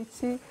akakora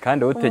iki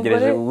kandi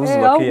utegereje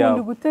ubuzubake yawe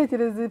ubundi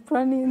gutekereza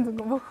plan y'inzu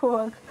ngomba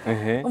kubaka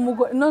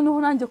umugore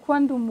noneho nanjye kuba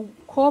ndi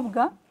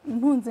umukobwa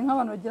ntunze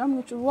nk'abantu bagera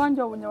mu 10 wanjye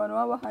babonye abantu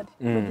baba bahari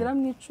bagera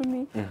mu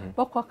 10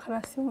 bakwa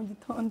karasi mu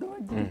gitondo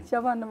bagira iki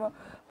abana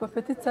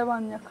bafetitse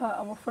abanyaka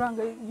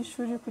amafaranga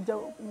y'ishuri kujya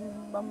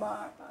mama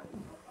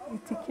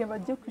itike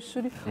bagiye ku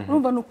ishuri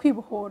urumva no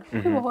kwibohora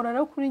kwibohora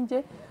rero kuri nge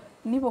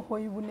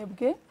nibohoye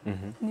ubunebwe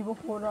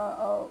nibohora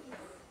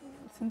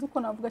sinzi uko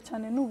navuga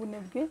cyane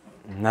n'ubunebwe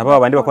naba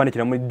abandi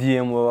bakwandikira muri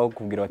DM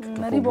bakubwira bati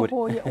tukugure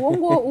naribohoye uwo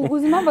ngo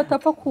ubuzima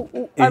batapfa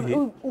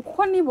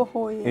uko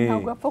nibohoye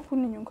ntabwo apfa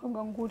kuninyuka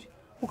ngo ngure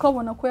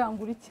ukabona ko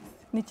yangura iki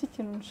niki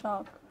kintu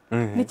nshaka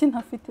niki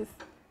ntafite se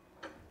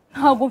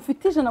ntabwo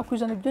mfite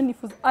 100% ibyo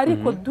nifuza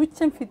ariko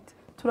duke mfite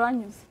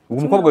turanyuze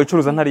umukobwa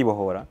wicuruza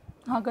ntaribohora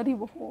ntabwo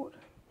aribohora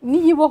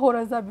niyibohora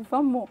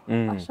azabivamo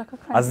ashaka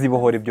kandi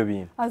azibohora ibyo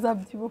bintu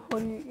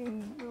azabyibohora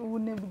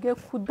ubunebwe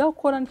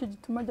kudakora nicyo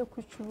gituma ajya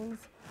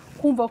kwicuruza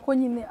kumva ko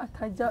nyine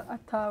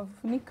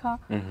atavunika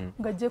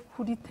ngo ajye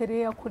kuri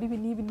tere akora ibi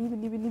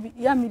n'ibi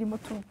ya mirimo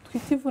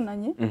twita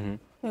ivunanye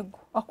yego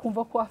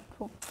akumva ko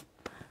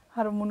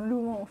hari umuntu uri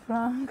mu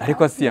mafaranga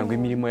ariko Asiya ngo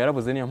imirimo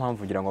yarabuze niyo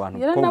mpamvu kugira ngo abantu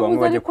bakobwa bamwe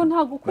bajye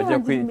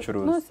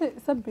kwicuruza nose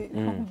sabe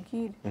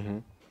nkubwire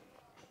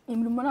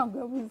imirimo ntabwo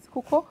yabuze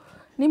kuko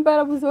nimba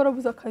yarabuze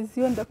warabuze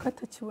akazi wenda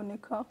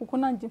katakiboneka kuko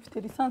nanjye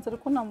mfite lisansi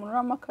ariko nta muntu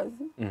urama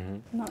akazi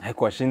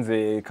ariko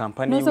washinze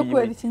kampani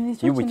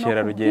y'ubukerarugendo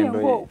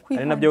y'ubukerarugendo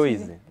ari nabyo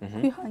wize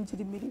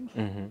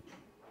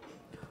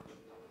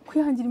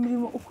kwihangira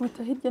imirimo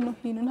ukubita hirya no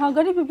hino ntabwo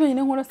ari ibyo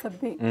byonyine nkora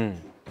sabe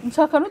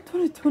nshaka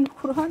n'utundi tuntu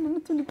ku ruhande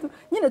n'utundi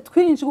nyine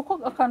twinshi kuko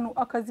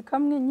akazi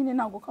kamwe nyine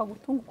ntabwo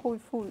kagutunga uko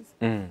wifuza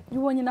iyo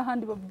ubonye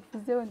n'ahandi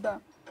babivuze wenda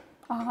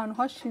aha hantu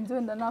hashinze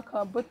wenda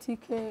n'aka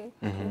botike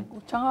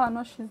cyangwa ahantu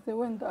hashinze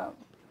wenda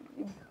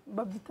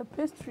babyita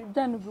pastry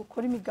byane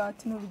bikora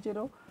imigati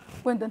n'urugero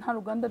wenda nta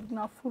ruganda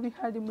rw'inafu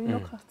rihari muri no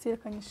quartier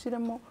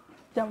kanyishiremo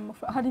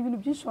hari ibintu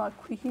byinshi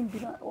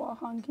wakwihimbira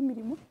wahanga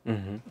imirimo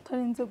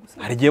utarenze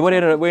gusa hari igihe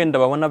wenda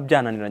babona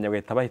byananiranye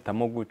bagahita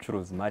bahitamo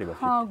gucuruza imari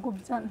bafite ntago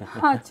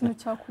nta kintu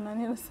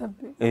cyakunanira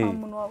sabe nta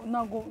muntu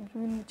ntago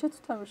ibintu cyo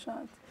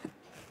tutabishatse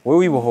wowe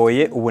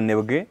wibohoye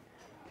ubunebwe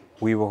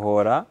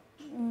wibohora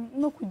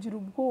no kugira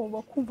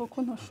ubwoba kumva ko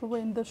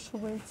ntashoboye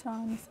ndashoboye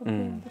cyane sabe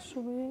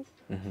ndashoboye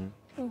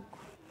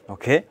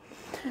okay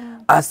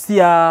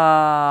Assia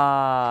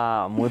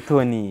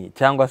Mutoni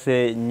cyangwa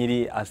se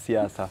nyiri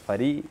Assia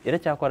Safari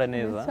iracyakora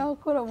neza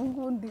cyakora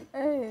ubundi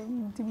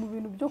ndi mu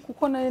bintu byo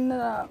kuko nari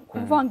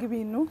kuvanga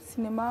ibintu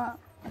sinema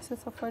Assia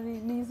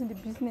Safari n'izindi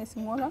business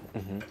nkora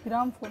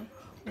biramvuna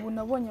ubu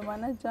nabonye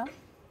manager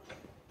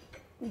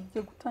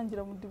igiye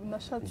gutangira mu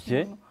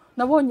nashatse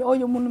nabonye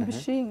uyu muntu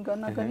mbishinga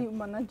nagari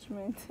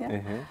management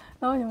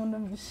nabonye umuntu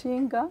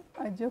mbishinga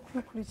agiye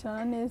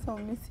kubikurikirana neza mu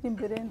minsi iri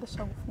imbere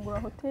ndashaka gufungura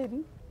hoteli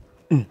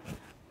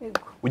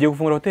ugiye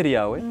gufungura hoteli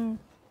yawe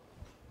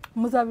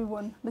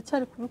muzabibona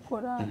ndacyari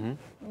kubikora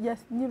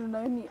nyiri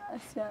nayo ni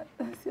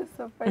Assia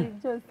Safari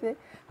byose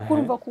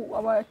kurumva ko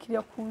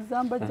abakiriya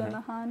kuza mbajyana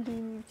ahandi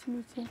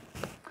iki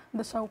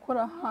ndashaka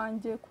gukora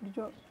hanjye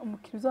kuryo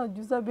umukiriya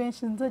uzajya uza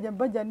benshi nzajya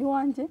mbajyana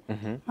iwanjye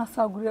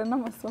nkasagurira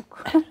n'amasoko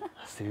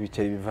si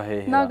ibiceri biva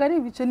hehe ntabwo ari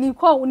ibice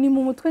ni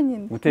mu mutwe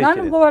nyine nta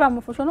nubwo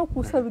baramufasha no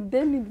kusabira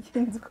ideni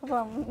bigenze ko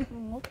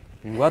bamutwe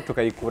ingwate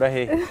ukayikura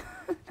hehe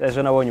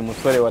ejo nabonye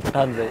umusore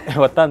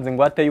watanze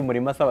ingwate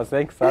y'umurima asaba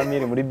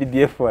 500,000 muri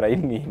BDF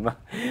arayimwima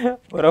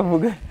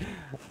uravuga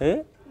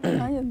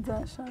nanjye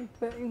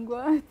nzashaka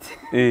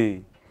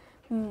ingwate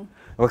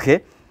okay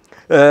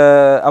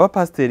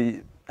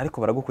abapasiteri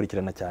ariko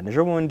baragukurikirana cyane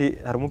ejo bundi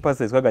hari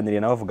umupasiteri twaganiriye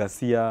nawe avuga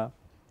Assia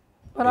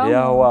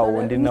yaho wa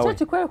wundi nawe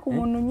nicyo kikwereka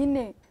umuntu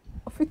nyine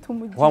ufite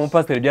umugisha wa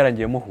mupasiteri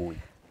byarangiye muhuye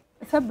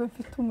sabe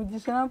mfite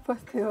umugisha na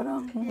pasiteri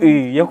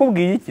warankuye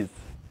yakubwiye iki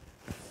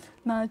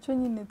ntacyo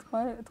nyine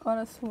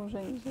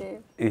twarasujanyije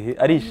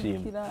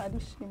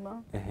arishima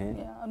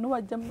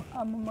n'ubajya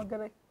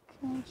amamagara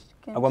kenshi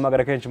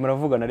agwamagara kenshi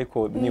muravugana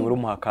ariko nibura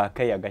umuha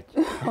kakaye gake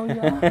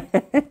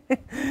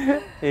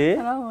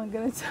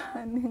aramagara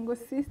cyane ngo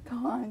sister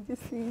wanjye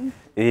sinzi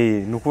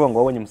ni ukuvuga ngo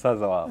wabonye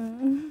umusaza wawe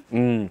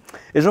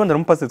ejo bundi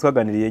umupasiteri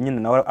twaganiriye nyine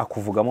nawe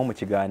akuvugamo mu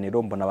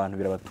kiganiro mbona abantu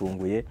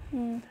birabatunguye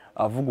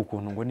avuga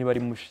ukuntu ngo niba ari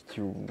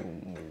mushiki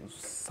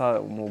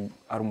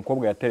ari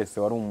umukobwa yaterese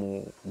wari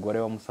umugore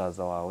wa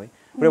musaza wawe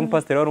uriya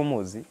mupasiteri wari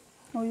umuzi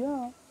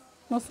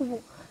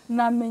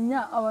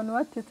namenya abantu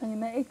batetanye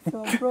na ex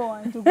wa bro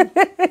wanjye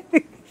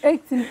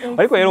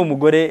ariko yari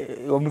umugore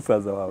wa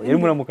musaza wawe yari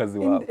muramukazi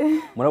wawe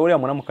uriya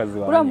muramukazi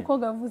wawe uriya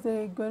mukobwa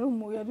yavuze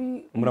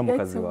yari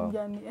muramukazi wawe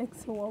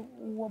ex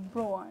wa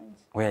bro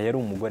wanjye oya yari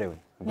umugore we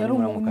yari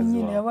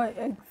nyine yabaye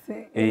ex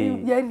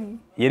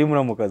yari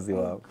muramukazi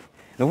wawe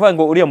ni ukuvuga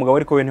ngo uriya mugabo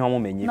ariko we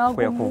ntiwamumenye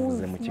kuko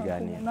yakuvuze mu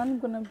kiganiro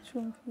ntabwo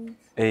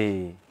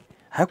nabyumvise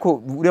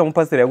ariko uriya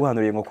mupasiteri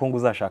yaguhanuriye ngo ko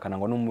uzashakana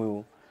ngo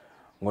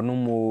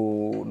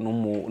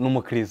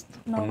n'umukristo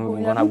ngo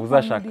ntabwo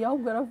uzashaka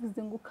ahubwo yaravuze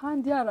ngo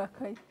kandi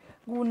yarakaye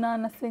ngo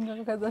nanasenga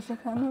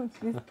akazashakana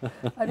n'umukristo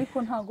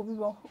ariko ntabwo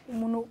bibaho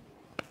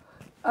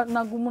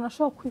ntabwo umuntu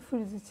ashobora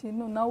kwifuriza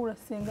ikintu nawe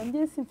urasenga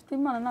njye simfite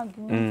imana ntabwo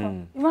inyumva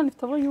imana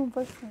ifite abo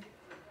yumva se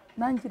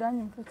nanjye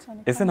iranyumva cyane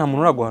ese nta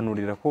muntu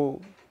uraguhanurira ko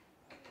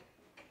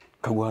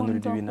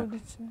kaguhanurira ibintu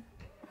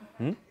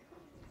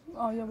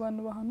abantu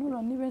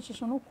bahanura ni benshi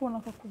ushobora no kubona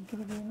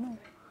akakubwira ibintu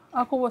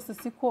ako bose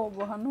siko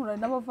bahanura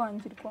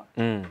n'abavangirwa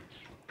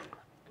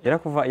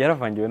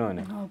yaravangiwe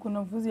none ntabwo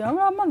navuze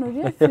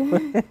yaramanuriye se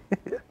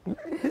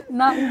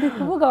ndi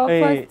kuvuga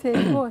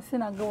abapasiteri bose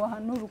ntabwo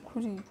bahanura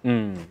ukuri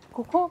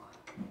kuko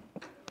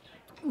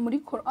muri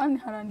Korani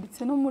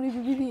haranditse no muri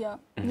Bibiliya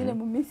nyine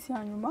mu minsi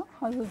ya nyuma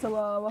hazaza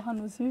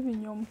abahanuzi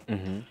b'ibinyoma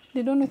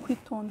rero ni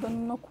ukwitonda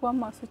no kuba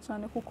maso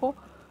cyane kuko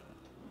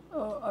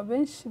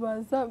abenshi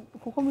baza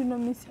kuko muri no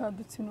minsi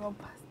hadutse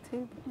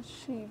n'abapasiteri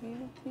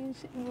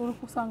benshi uri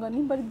kusanga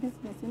nimba ari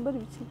business nimba ari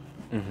biki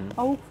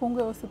aho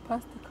ufunguye hose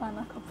pastor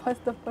kanaka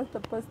pastor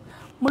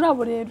muri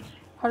abo rero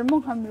harimo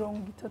nka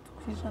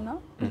 30%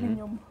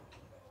 ibinyoma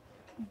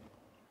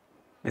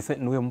ese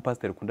niwe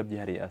mupasiteri ukunda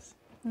byihariye ase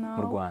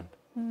mu Rwanda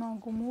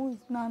ntabwo muzi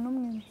nta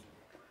n'umwe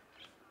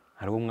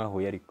hari uwo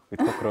mwahuye ariko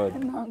witwa Claude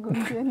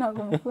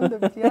ntabwo mukunda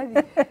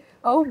byihariye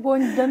ahubwo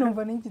njya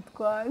numva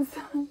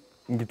n'igitwaza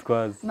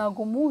Gitwaza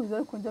ntago muzi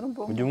ariko njya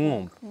numva ujya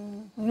umwumva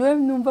niwe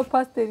numva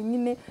pasiteri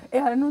nyine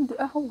hari n'undi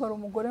ahubwo ari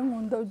umugore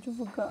nkunda ujya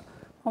uvuga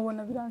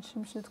nkabona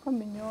biranshimishije yitwa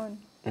Mignone.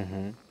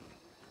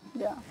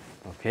 Yeah.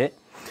 Okay.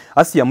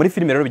 Asiya muri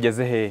filime rero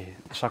bigeze hehe?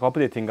 Shaka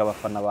updating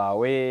abafana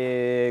bawe,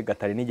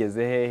 Gatari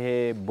nigeze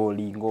hehe?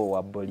 Bolingo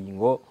wa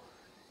Bolingo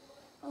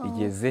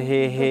igeze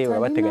hehe?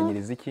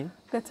 Urabateganyiriza iki?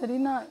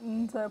 Gatarina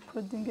nza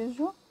proding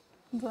ejo,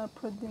 nza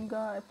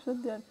prodinga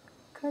episode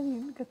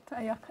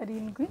ya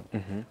karindwi.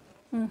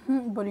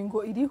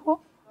 Bolingo iriho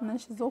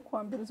nashizeho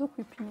kwa mbere zo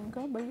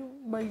kwipininga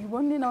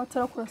bayibone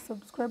n'abatarakora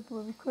subscribe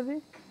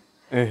babikore.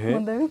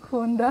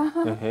 Ndabikunda.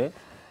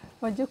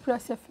 Bajye kuri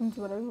Asia Films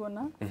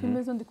barabibona.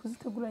 Filme zo ndi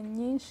kuzitegura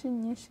nyinshi.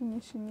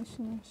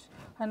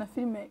 Hana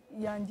filme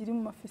yanjye iri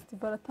mu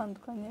mafestival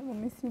atandukanye mu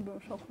minsi y'ibyo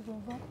ushaka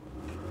kuzumva.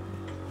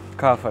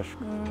 Kafasha.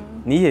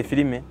 Ni ihe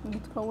filme?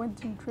 Yitwa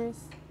Wedding Dress.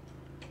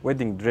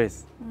 Wedding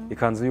Dress.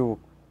 Ikanzu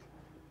y'ubukwe.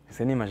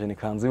 Ese ni imagine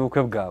ikanzu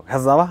y'ubukwe bwawe.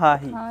 Hazaba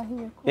hahi.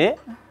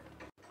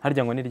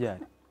 Harya ngo ni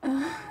ryari?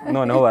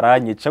 Noneho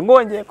baranyica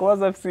ngongeye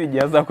kubaza afite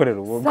igihe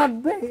azakorera ubukwe.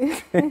 Sabe.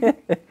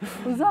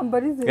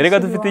 Uzambarize. Erega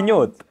dufite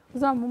inyota.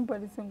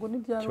 Uzamumbarize ngo ni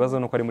ryari. Kibazo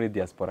nuko ari muri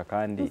diaspora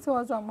kandi. Ese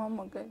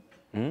wazamuhamagaye.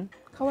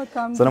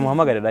 Kabatambi. Sana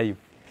muhamagare live.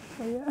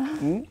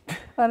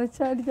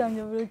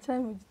 Aracyaryamye buri cyane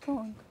mu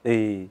gitondo.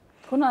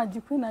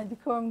 Ko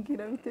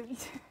nagikabambwira bitebye.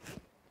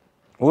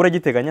 Ura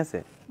giteganya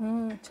se?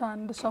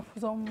 Cyane ndashaka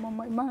kuza mu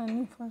mama Imana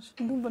nifashe.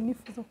 Ndumva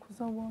nifuza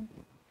kuzabona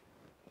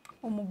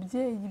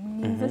umubyeyi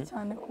mwiza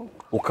cyane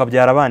koko.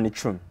 Ukabyara abana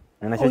 10.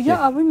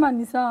 Oya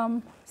abimana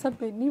izamu.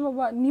 Sabe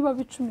niba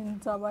bicumi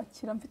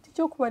nzabakira mfite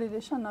icyo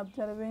kubareresha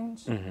nabyara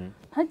benshi.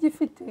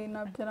 Ntagifite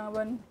nabyara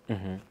abane.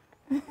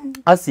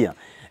 Asiya,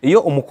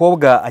 iyo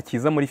umukobwa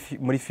akiza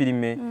muri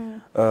filime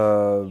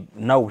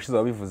nawe ubushize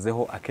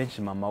wabivuzeho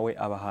akenshi mama we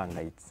aba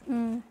ahangayitse.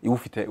 Iyo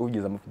ufite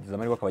ugeze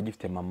amahirwe akaba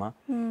agifite mama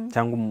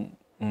cyangwa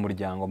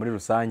umuryango muri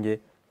rusange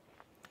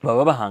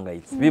baba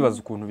bahangayitse bibaza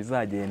ukuntu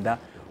bizagenda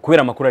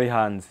kubera amakuru ari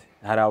hanze.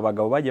 Hari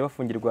abagabo bagiye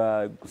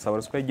bafungirwa gusaba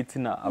ruswa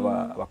y'igitsina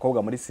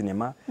abakobwa muri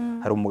sinema,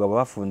 hari umugabo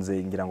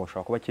bafunze ngira ngo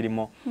ashobora kuba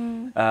kirimo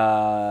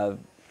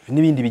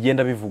n'ibindi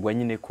bigenda bivugwa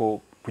nyine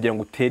ko kugira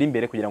ngo utere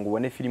imbere kugira ngo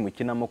ubone filime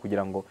ukinamo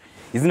kugira ngo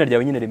izina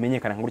ryawe nyine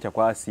rimenyekane nka gutya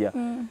kwa Asiya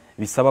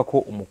bisaba ko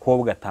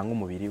umukobwa atanga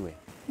umubiri we.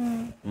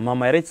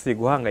 Mama yaretse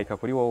guhangayika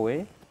kuri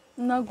wowe?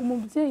 Nago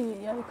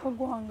umubyeyi yareka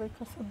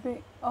guhangayika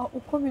Sabe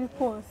uko biri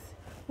kose.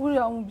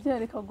 Buriya umubyeyi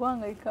areka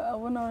guhangayika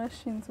abona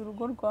warashinze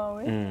urugo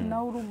rwawe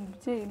nawe uri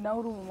umubyeyi nawe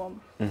uri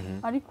umumama.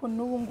 Ariko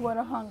n'ubu ngubu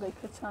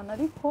arahangayika cyane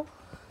ariko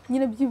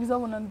nyine byibuze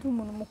abona ndi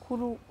umuntu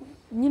mukuru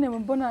nyine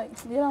mbona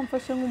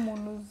yaramfashe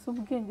nk'umuntu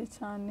z'ubwenge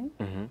cyane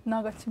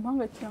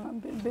nagakimpangayikira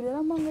mbere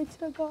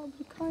yarampangayikiraga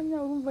buri kanya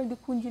urumva ndi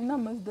kungira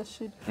inama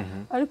zidashira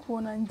ariko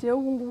ubona njyewe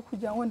ubu ngubu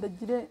kugira ngo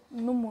ndagire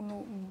n'umuntu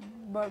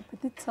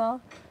bapetitsa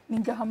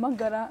ninjya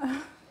hamagara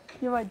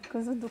iyo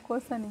bagikoze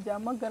dukosa ninjya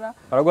hamagara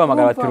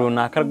baraguhamagara bati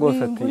runaka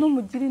rwose ati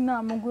n'umugira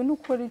inama ngo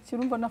n'ukora iki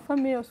urumva na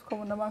famille yose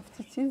ukabona bafite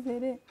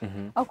icyizere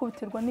ako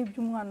biterwa n'ibyo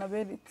umwana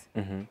beretse.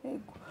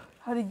 Yego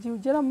hari igihe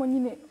ugeramo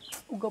nyine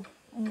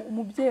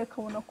umubyeyi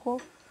akabona ko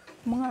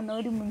umwana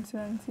wari mu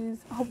nzira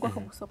nziza ahubwo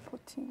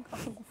akagusapotinga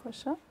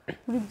akagufasha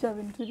muri bya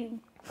bintu urimo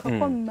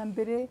kako na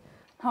mbere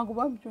ntago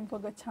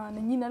babyumvaga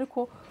cyane nyine ariko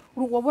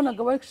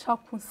wabonaga bari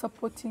gushaka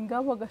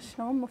kunsapotinga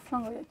bagashiramo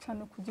amafaranga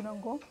cyane kugira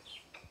ngo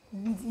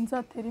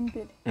nzatera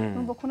imbere.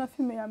 Numva ko na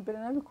filime ya mbere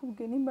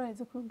nabikubwiye nimba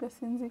neze kuvuga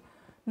sinzi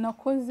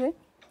nakoze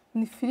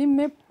ni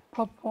filime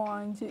papa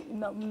wanjye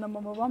na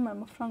mama bamaye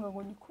amafaranga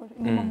ngo nikore.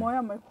 Ni mama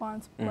yamaye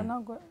kwanza papa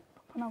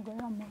ntago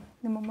yamaye.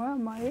 Ni mama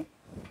yamaye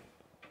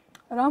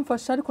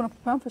aramfasha ariko na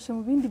papa yamfashe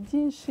mu bindi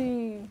byinshi.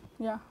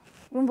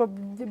 Urumva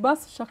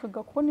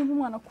bashakaga ko niba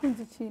umwana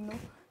akunze ikintu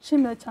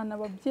shimira cyane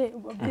ababyeyi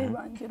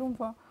banjye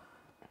urumva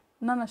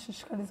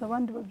nanashishikariza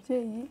abandi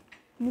babyeyi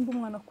nimba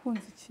umwana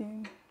akunze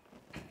ikintu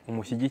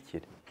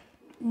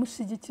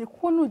umushyigikire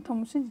kuko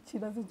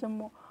nutamushyigikira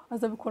azajyamo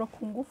azabikora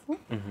ku ngufu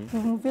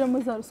bimuviramo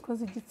za ruswa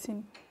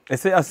z'igitsina.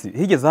 Ese Asi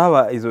higeze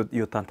haba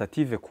iyo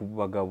tentative ku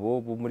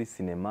bagabo bo muri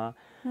sinema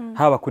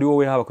haba kuri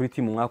wowe haba kuri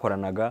timu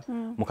mwakoranaga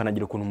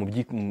mukanagira ukuntu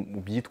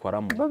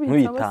mubyitwaramo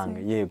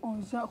ntuyitange? Yego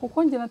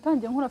kuko njye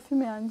natangiye nkora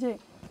filime yanjye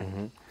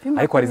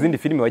ariko hari izindi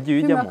filime wagiye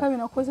ujyamo. Filime ya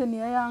kabiri nakoze ni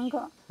ya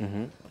Yanga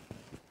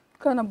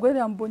kandi nabwo yari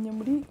yambonye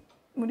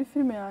muri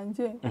filime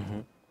yanjye.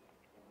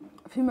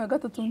 Filime ya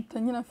gatatu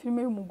ntanye na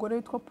filime y'umugore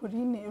witwa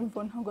Pauline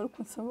urumva ntabwo ari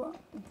kunsaba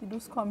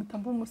ruswa mpita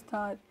mba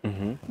umustar.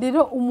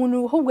 Rero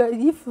umuntu ahubwo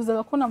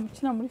yifuzaga ko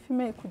namukina muri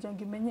filime kugira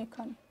ngo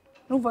imenyekane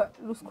urumva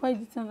ruswa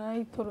y'igitsina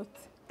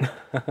nayitorotse.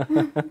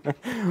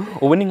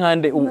 Ubu ni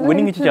nkande ubu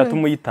ni nk'iki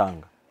cyatuma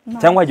uyitanga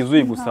cyangwa hagize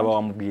uyigusaba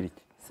wamubwira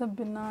iki?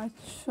 Sabe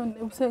nacho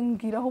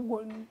ubusengira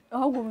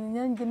ahubwo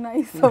munyange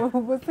nayisaba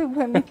ubwo se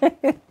bwana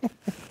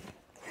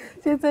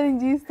cyetse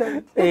ngisa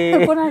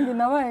ko nanjye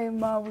nabaye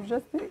mabuja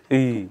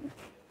se.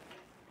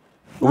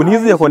 Ubu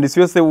ntiziye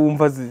condition se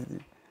wumva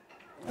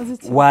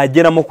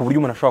wageramo ku buryo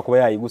umuntu ashobora kuba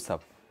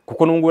yayigusaba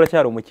kuko n'ubwo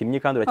uracyari umukinnyi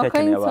kandi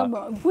uracyakeneye abantu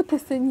gute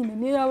se nyine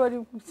niyo yaba ari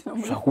gukina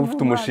muri ushaka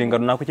ufite umushinga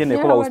runaka ukeneye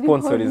ko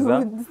bawusponsoriza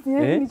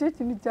nicyo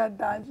kintu cya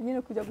danje nyine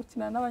kujya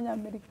gukina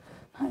n'abanyamerika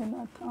ntayo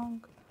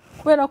natanga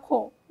kubera ko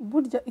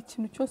burya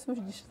ikintu cyose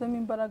ugishizemo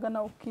imbaraga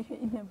nawe ukihe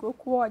intego yo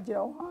kuba wagera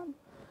aho hantu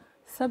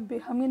sabe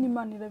hamwe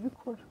n'Imana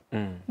irabikora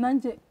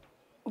nanjye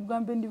ubwa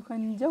mbere ndibuka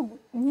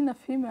nyina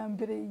filime ya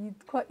mbere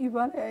yitwa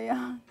Ibara ya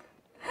Yanga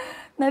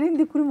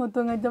narindi kuri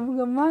moto nkajya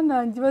mvuga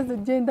mana ngibaze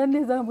genda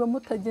neza nkabwa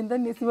mutagenda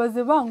neza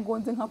ibaze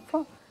bangonze nkapfa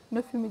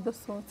no filime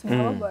idasohotse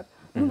nkababara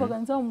numvaga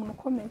nzaba umuntu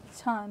ukomeye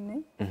cyane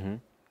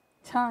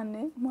cyane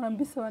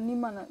murambisaba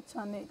n'Imana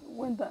cyane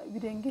wenda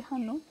birenge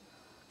hano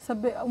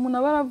sabe umuntu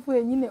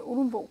abaravuye nyine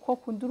urumva uko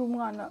akundura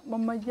umwana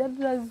mama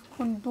yarazi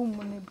ko ndi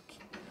umunebwe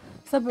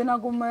sabe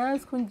nago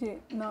marazi ko nge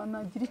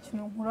nagira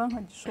ikintu nkura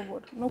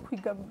nkagishobora no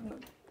kwiga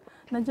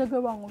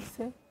najyaga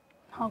bankubise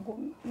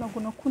ntago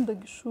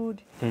nakundaga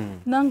ishuri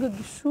nangaga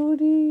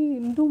ishuri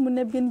ndi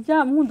umunebwe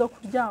nkunda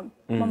kuryama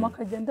mama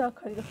akagenda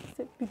akarira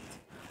se biti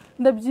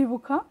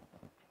ndabyibuka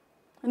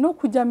no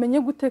kujya amenye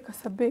guteka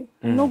sabe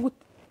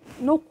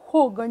no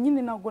koga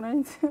nyine nago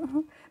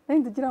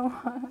narindigira mu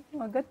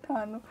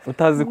gatanu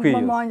utazi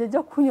kwiyoza mama wanjye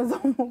ajya kunyoza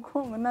mu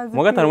mugongo nazi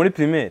mu gatanu muri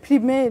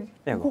primaire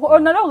kuko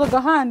narogaga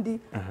ahandi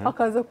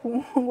akaza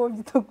ngo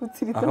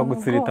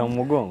akagutsirita mu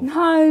mugongo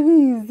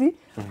ntabizi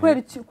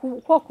kubera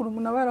kwakura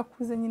umuntu aba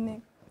yarakuze nyine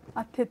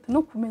ateta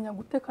no kumenya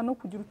guteka no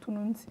kugira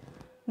utuntu nzi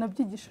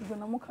nabyigishijwe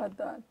na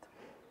mukadata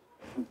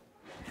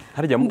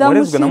harya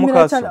warezwe na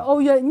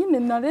mukaso nyine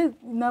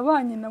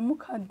nabanye na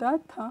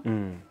mukadata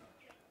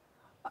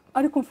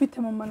ariko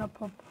mfite mama na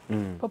papa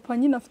papa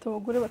nyine afite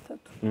abagore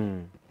batatu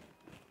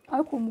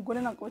ariko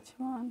umugore ntabwo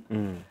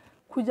bakibana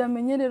kujya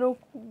amenye rero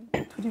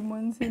turi mu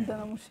nzinda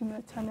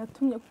namushimira cyane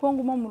yatumye kuko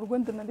nguma mu rugo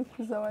ndanari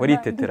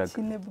kuzabana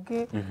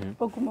ikinebwe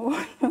baguma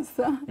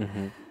banyoza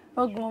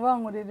baguma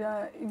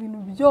bankorera ibintu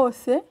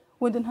byose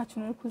wenda nta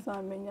kintu uri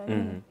kuzamenya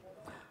nyine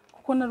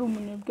kuko nari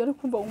umunebwe ariko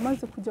umva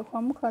umaze kujya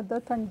kwa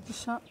mukadata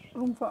nyigisha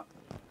urumva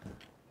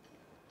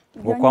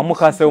ngo kwa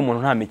mukase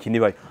w'umuntu nta mikino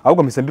ibayo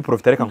ahubwo mpise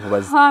mbiprofita reka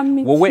nkubaze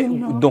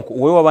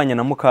wowe wabanye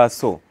na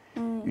mukaso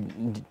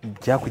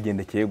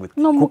byakugendekeye gute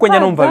kuko njya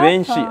numva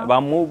benshi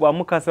ba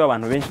mukase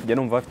b'abantu benshi njya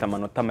numva bafite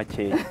amanota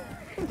makeya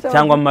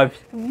cyangwa mabi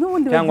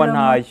cyangwa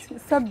ntayo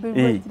sabe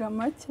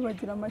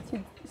bagira make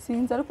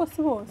sinzi ariko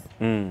si bose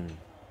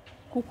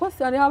kuko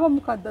hari haba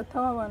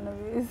mukadata w'abana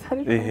beza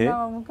ariko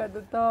n'aba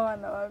mukadata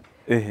w'abana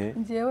babi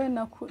njyewe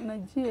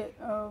nagiye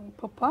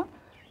papa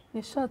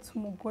yashatse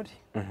umugore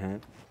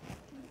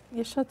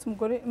yashatse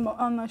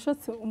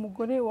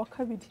umugore wa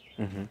kabiri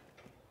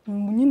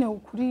nyine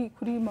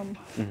kuri mama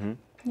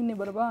nyine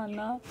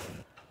barabana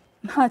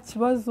nta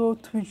kibazo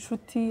tuba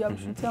inshuti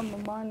abashuti ya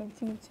mama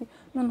n'iki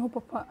noneho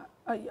papa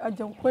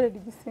ajya gukorera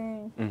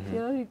Igisenyi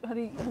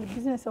hari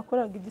business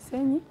yakoraga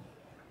Igisenyi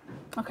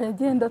akajya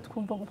agenda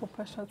twumva ngo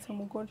papa yashatse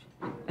umugore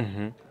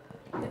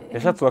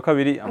yashatse uwa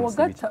kabiri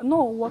amusibira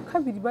uwa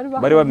kabiri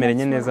bari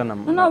bameranye neza na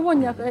mama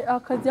nabonye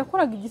akazi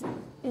yakoraga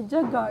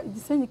ijyaga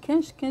Igisenyi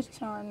kenshi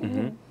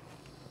cyane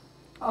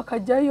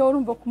akajyayo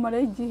urumva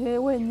kumarayo igihe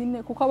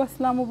wenyine kuko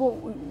abasilamu bo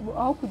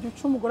aho kujya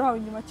uca umugore wawe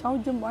inyuma cyangwa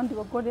ujye mu bandi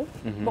bagore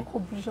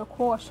bakubwira ko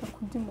washaka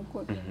undi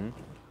mugore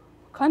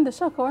kandi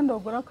ashaka abandi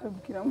bagore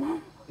akabibwira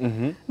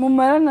mu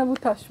marana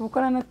butashye ubuko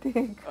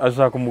aranateka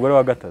ashaka umugore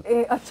wa gatatu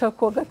ashaka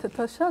uwa gatatu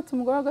ashatse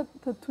umugore wa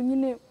gatatu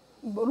nyine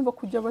urumva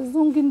kujya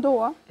abazungu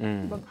indowa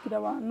babwira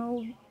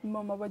abantu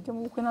mama bajya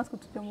mu bukwe natwe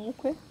tujya mu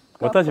bukwe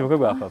watashye ubukwe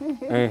bwa papa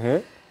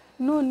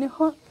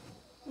noneho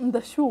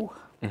ndashyuha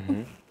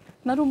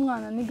nari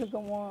umwana nigaga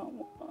mu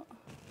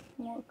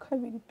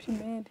kabiri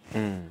primaire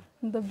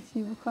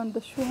ndabyibuka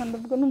ndashyuha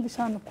ndavuga numvise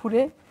ahantu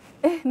kure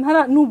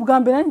ni ubwa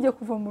mbere ngiye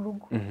kuva mu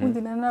rugo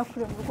ubundi nari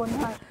narakuriye mu rugo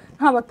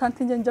nta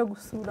batante njya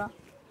gusura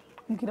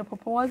mbwira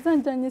papa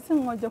wazanjyanye se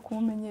mwajya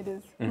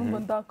kumumenyereza numva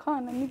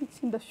ndakana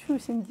n'ibiki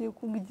ndashyushye ngiye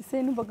kuga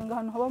Igisenyi numvaga ngo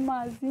ahantu haba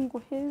amazi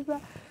ngo heza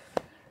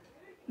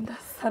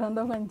ndasara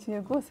ndavuga ngiye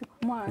rwose ku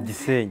mazi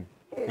Igisenyi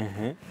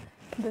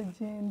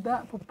ndagenda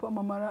papa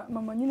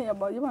mama nyine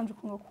yabanje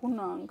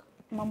kunanga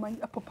mama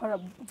papa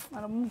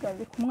aramubwira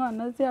ku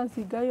mwana aze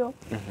yazigayo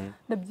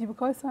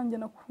ndabyibuka wese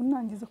anjyana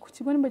kunangiza ku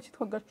kigo nimba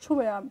cyitwa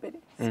Gacuba ya mbere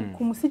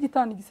ku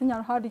musigitani Igisenyi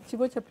hari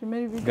ikigo cya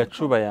primaire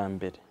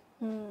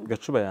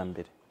Gacuba ya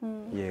mbere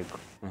yego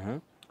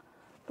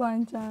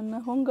banjyana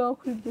aho ngaho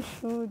kuri iryo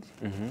shuri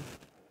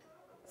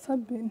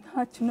sabe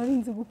nta kintu ari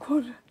nzi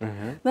gukora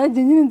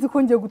nagiye nyine nzi ko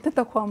ngiye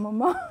guteta kwa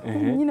mama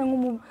nyine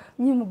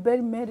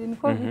nk'umuberi mere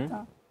niko bita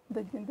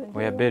ndagenda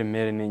oya beri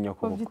mere ni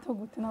nyoko babyita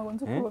gute ntabwo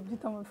nzi uko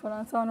babyita mu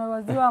Faransa abantu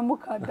bazi ba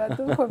mukadata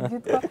uko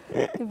byitwa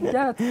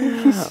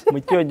ibyaratwigisha mu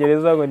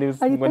Cyongereza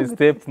ngo ni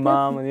step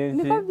mom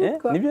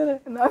nibyo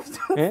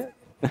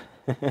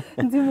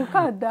nzi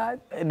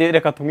mukadata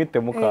reka tumwite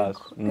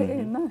mukaso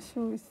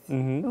nashyushye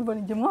numva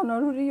ni mwana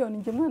wari uriyo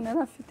ni mwana yari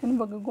afite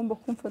numvaga agomba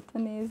kumfata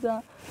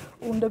neza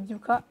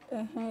ndabyibuka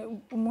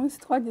umunsi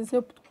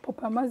twagezeyo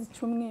papa amaze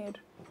icyumweru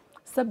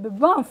sabe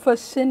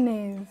bamfashe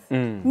neza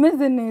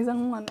meze neza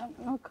nk'umwana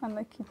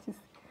nk'akana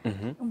k'ikisi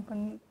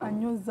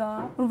anyoza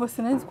urumva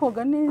sinari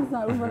koga neza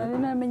urumva nari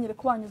namenyere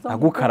ko banyuza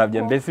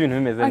agukarabya mbese ibintu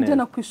bimeze neza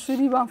anjana ku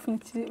ishuri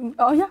bamfunikire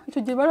oya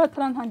icyo gihe bari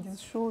batarantangiza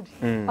ishuri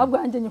ahubwo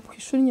anjanye ku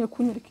ishuri nyine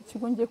kunyereka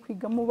ikigo ngiye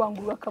kwigamo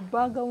bangurura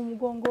akabaga mu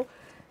mugongo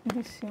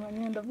ndishima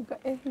nyine ndavuga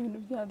ibintu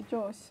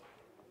byaryoshye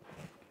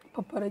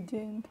papa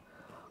aragenda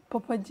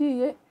papa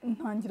agiye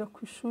ntangira ku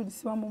ishuri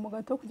siba mu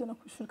mugati wo kujyana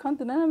ku ishuri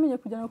kandi nari namenye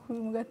kujyana ku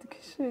mugati ku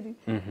ishuri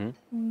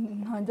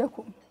ntangira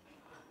ku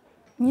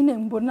nyine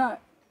mbona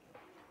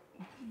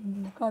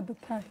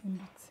mukadata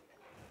yahindutse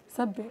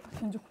sabe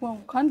atangiye kuvuga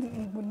ngo kandi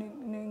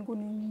ngo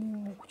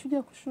ni kuki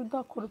ugiye ku ishuri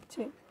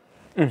udakorobye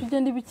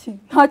ugenda ibiki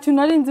nta kintu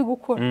nari nzi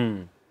gukora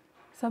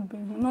sabe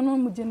noneho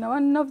umugeni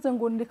abandi navuze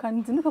ngo ndeka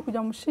nzinduka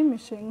kujya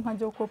mushimishe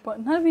nkajya gukopa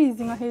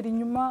ntabizi nkahera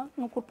inyuma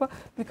nkukopa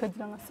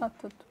bikagira nka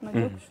 3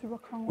 nagiye ku ishuri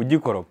bakankubita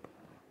ugikoropa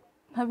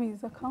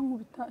ntabizi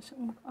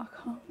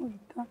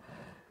akankubita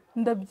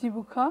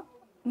ndabyibuka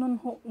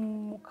noneho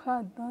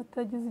mukadata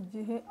ageze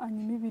igihe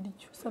anyuma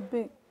ibiryo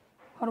sabe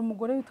hari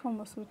umugore witwa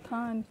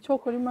Masultani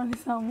cyokora imana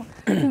isamu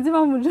sinzi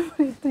bamuje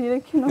muri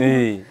tuyireke no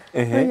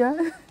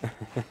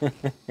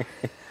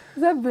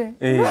zabe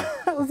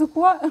uzi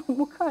kuba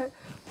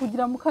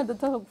kugira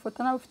mukadata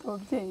akagufata nawe ufite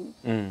ababyeyi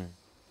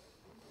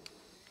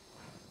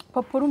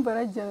papa urumva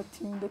yaragiye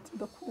aratinda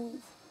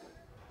ndakuzi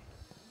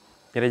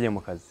yaragiye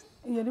mu kazi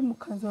yari mu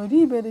kazi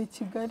waribereye i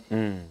Kigali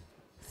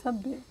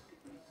sabe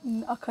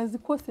akazi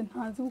kose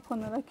ntazi kuko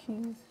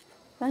narakize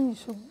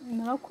yanyishe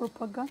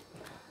narakoropaga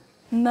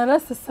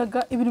narasasaga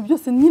ibintu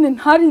byose nyine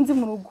ntari nzi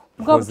mu rugo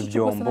bwose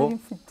byose nari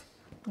mfite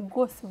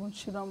bwose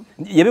bunshiramo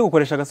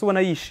yabigukoreshaga se ubona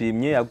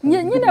yishimye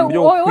nyine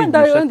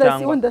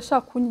wenda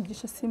ashaka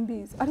kunyigisha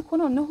simbizi ariko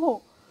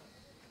noneho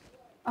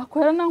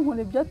akorera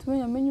nankore byatumye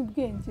yamenye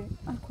ubwenge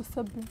ariko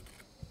sabe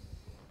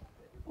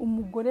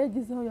umugore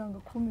yagezeho yanga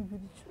kuma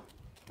ibiryo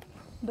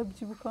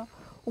ndabyibuka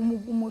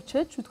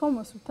umukecuru witwa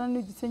Masultani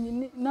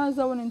w'igisenyi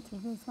nazabona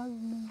interview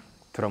zabimenye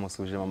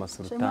turamusuje mama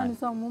Sultani Imana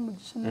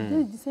izamumugisha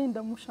nagiye igisenyi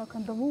ndamushaka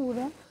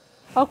ndamubura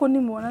ariko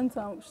nimubona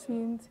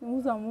nzamushinze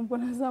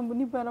muzamubona zambu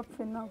niba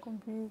yarapfuye ntago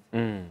mbizi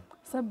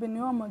sabe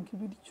niwe wamaga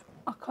ibiryo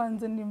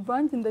akanzana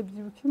imvange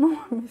ndabyibuka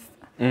imama misa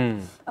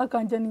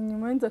akanjyana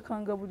inyuma y'inzu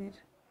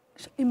akangaburira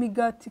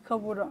imigati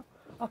ikabura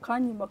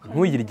akanyima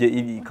ntuyirye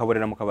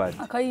ikaborera mu kabari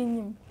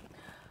akayinyima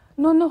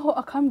noneho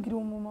akambwira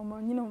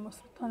umumama nyine mu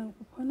Masultani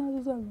papa nazo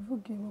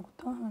zabivugiye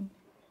bagutahane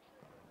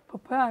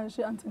papa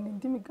yaje anzana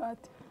indi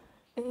migati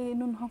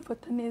noneho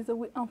amfata neza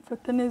we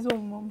amfata neza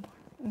uwo mama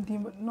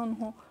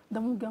noneho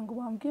ndamubwira ngo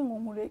bambwiye ngo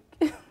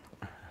nkureke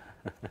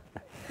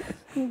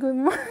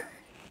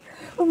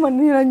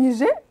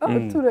umaniranyije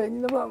abaturanyi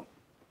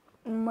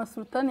mu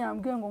Masultani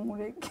yambwiye ngo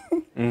nkureke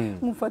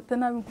mufata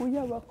nabi ngo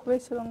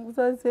yabakubeshyira ngo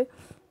uzaze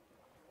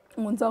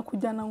ngo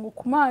nzakujyana ngo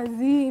ku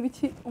mazi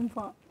ibiki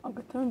umva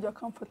agatongera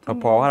akamfata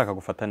papa wawe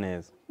arakagufata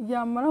neza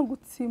yamara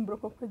gutsimbura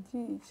papa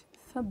agiye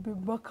sabe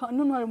baka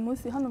none hari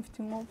umunsi hano mfite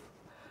inkovu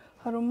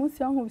hari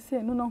umunsi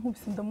yankubise none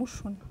ankubise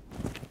ndamushuna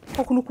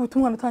kuko nukubita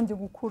umwana atangiye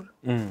gukura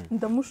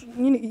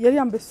nyine yari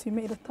yambaye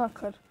swime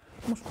iratakara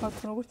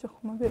mushwatura gutya ku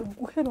mabere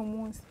guhera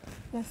umunsi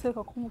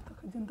yasereka ko umuta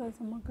akagenda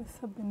aza amagazi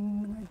sabe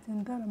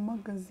nkagenda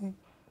aramagazi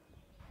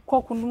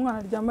kwa kundi umwana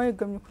aryama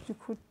yegamye ku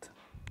gikuta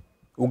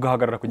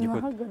ugahagarara ku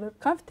gikuta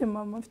kandi mfite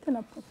mama mfite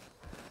na papa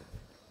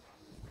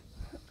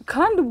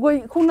kandi ubwo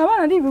kuntu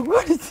abana ari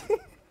ibigori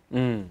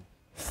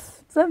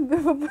sabe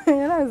papa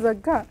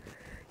yarazaga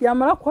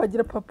yamara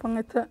kwagira papa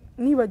nkata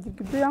nibagirwa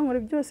ibyo yankore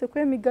byose ko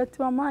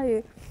imigati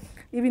wamaye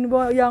ibintu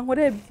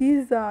yankoreye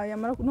byiza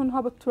yamara noneho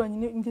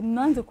abaturanyi nge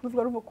nanze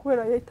kubivuga ariko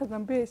kubera yahitaga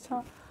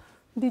mbeshya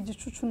ndi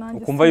igicucu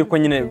nanjye ukumva yuko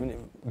nyine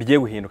bigiye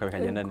guhinduka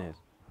bikagenda neza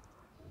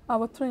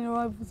abaturanyi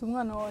bavuze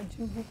umwana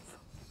wagiye gupfa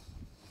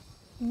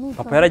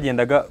papa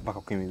yaragendaga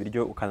bakakwima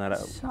ibiryo ukanara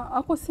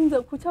ako sinze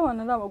kuki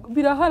abana araba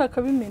birahara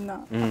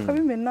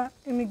akabimena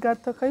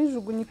imigati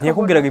akayijugunya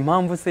yakubwiraga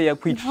impamvu se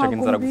yakwicishaga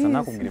inzara gusa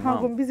nakubwira impamvu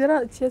ntabwo mbizi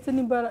yarakiyetse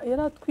nimbara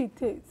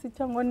yaratwite se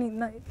cyangwa ni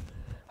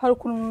hari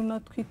ukuntu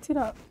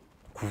natwitira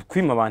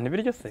kwima abantu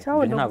ibiryo se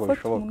ntabwo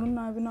bishoboka umuntu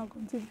nabi ntabwo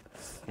nzi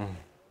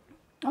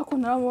ako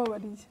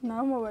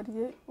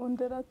naramubariye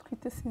undi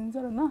yaratwite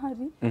sinzara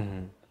nahari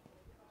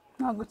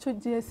ntabwo cyo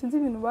gihe sinzi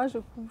ibintu baje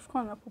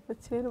kubushwana na papa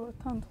kera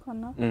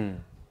batandukana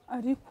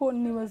ariko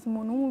nibaza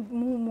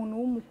umuntu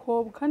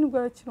w'umukobwa kandi ubwo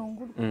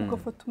arakirongorwa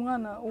ugafata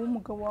umwana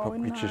w'umugabo wawe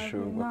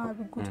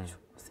nabi gutyo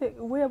se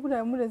we yabura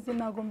yamureze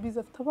ntabwo mbizi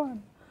afite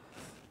abana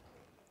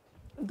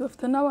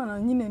dufite n'abana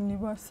nyine ni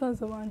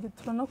basaza banjye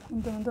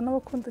turanakundana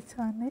ndanabakunda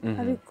cyane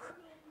ariko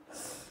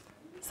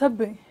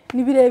sabe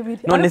ni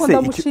birebire ariko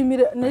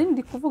ndamushimira nari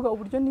ndi kuvuga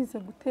uburyo nize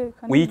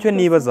guteka icyo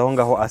nibaza aho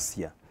ngaho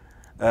Asia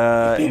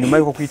nyuma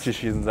yuko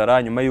kwicisha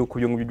inzara nyuma yuko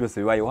ibyo ngibyo byose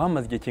bibaye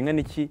wamaze igihe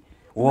kingana iki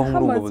ubaho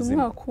muri ubwo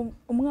buzima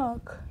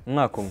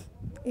umwaka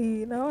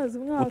umwe nabaze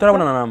umwaka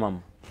utarabonana na mama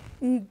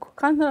yego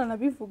kandi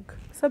naranabivuga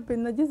sabe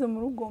nageze mu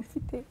rugo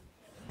mfite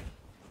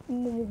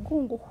mu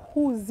mugongo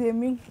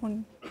huzuyemo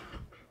inkoni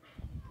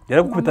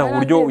yaragukubita ku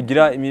buryo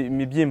ugira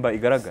imibyimba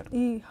igaragara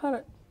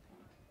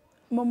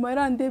mama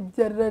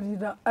yarandebye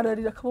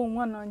ararira akaba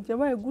umwana wanjye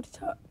yabaye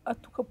gutya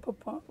atuka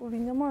papa uri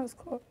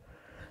inyamaswa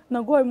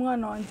nagoye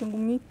umwana wanjye ngo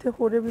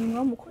umwiteho reba ibintu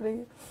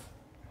mwamukoreye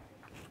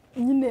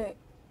nyine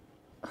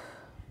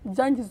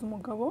byangiza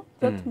umugabo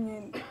byatumye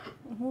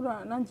nkura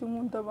nanjye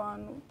nkunda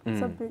abantu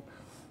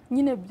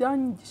nyine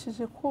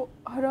byanyigishije ko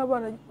hari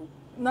abana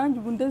nanjye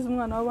ubu ndeze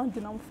umwana w'abandi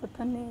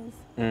namufata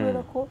neza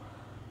kubera ko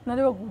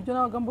narebaga uburyo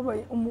nabaga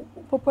mbabaye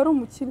papa ari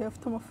umukire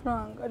afite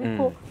amafaranga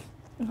ariko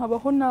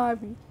nkabaho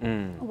nabi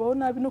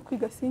no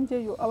kwiga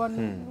singeyo abantu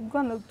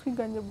ubwana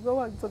twiganye bwa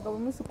wazaga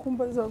bameze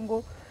kumbaza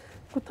ngo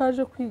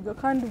kutaje kwiga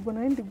kandi ubwo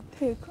nari ndi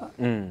guteka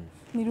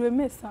niriwe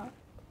mesa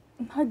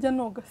ntajya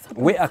noga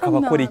we akaba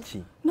akora iki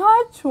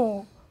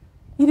ntacyo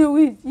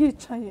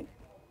yicaye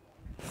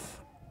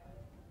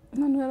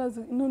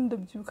none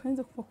ndabyibuka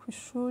nze kuva ku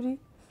ishuri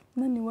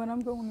naniwe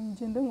arambwira ngo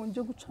ngende ngo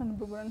njye gucana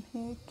imbabura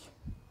nteke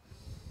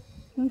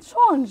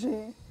nshonje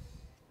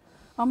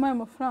amaye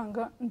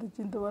amafaranga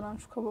ndagenda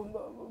baranshuka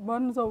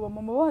banuzabo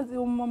mama bazi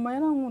mama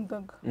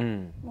yarankundaga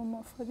mama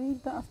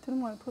Farida afite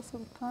n'umwana twese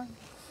gutanga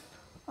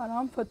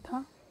aramfata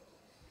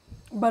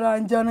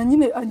baranjyana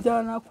nyine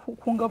anjyana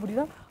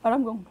kungaburira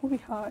arambwira ngo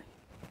ntubihaye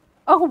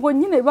ahubwo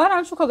nyine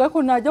baranshukaga ko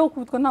najya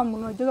gukubitwa nta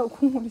muntu wajyaga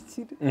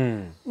kunkurikira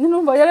nyine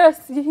numva yari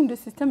yahinduye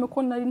system ko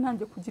nari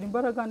ntangiye kugira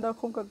imbaraga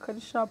ndakobwa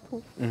kari sharp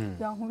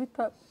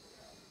yankubita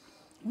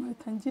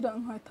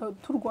nkahita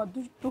turwa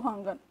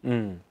duhangana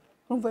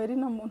urumva yari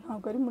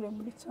ntabwo ari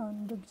muremure cyane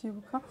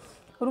ndabyibuka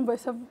urumva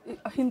yasa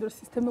ahindura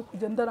system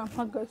kugenda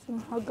arampagaze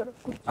mpagara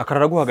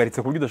akarara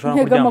guhagaritse ku buryo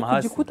udashobora kuryama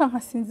hasi gikuta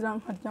nkasinzira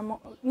nkaryama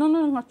none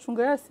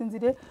nkacunga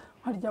yasinzire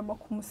nkaryama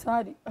ku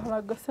musari hari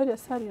agasari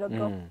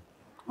yasariragaho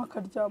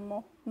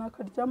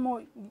nakaryamo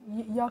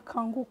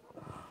yakanguka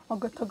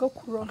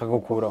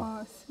agatagakura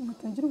hasi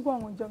nkatangira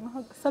ubwonko njya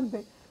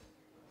nkahagasabe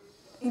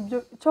ibyo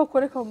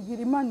cyokoreka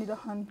mbwira Imana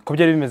irahana ko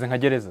byari bimeze nka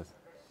gereza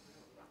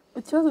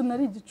ikibazo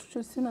nari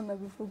igicucu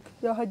sinanabivuga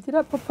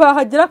yahagira papa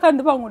yahagira kandi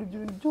bankora ibyo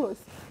bintu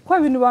byose kwa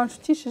ibintu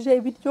banshukishije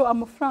ibiryo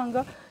amafaranga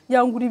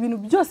yangura ibintu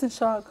byose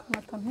nshaka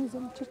nkatantuza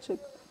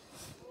muceceka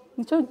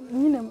nicyo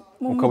nyine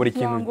mu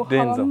muryango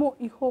habamo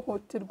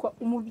ihohoterwa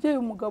umubyeyi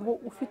umugabo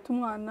ufite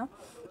umwana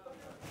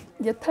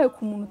yataye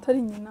ku muntu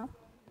utari nyina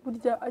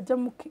burya ajya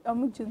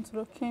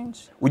amugenzura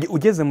kenshi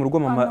ugeze mu rugo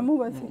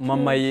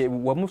mama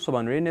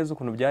wamusobanuriye neza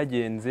ukuntu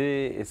byagenze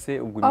ese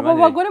ubwo abo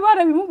bagore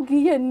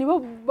barabimubwiye nibo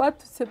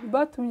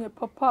batumye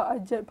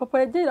papa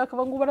yagera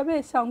akava ngo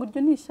barabeshya ngo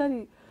iryo ni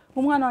ishyari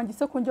umwana wanjye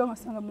se kongera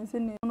ngasanga ameze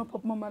neza no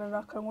papa mama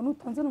ararakara ngo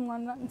nutanze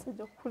n'umwana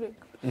nsajya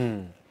kureka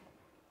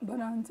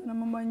baranzana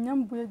mama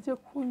nyambuye agiye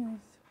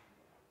kunyuza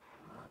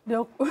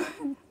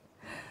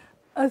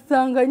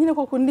asanga nyine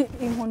ko kundi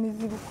inkoni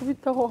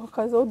zibukubitaho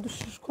hakazaho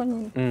dushishwa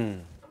nyine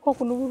ko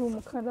kunubura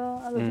umukara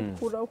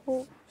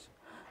aradukuraho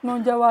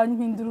nongera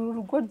abanhindura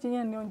urugo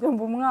nyine nongera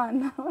mba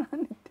umwana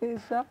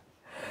baranitesha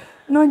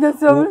nongera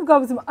siba muri bwa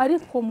buzima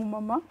ariko mu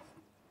mama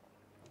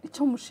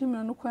icyo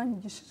mushimira nuko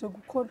yanyigishije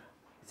gukora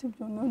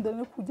sibyo nondera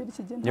no kugera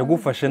ikigenda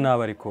yagufashe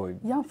nabi ariko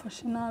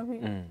yamfashe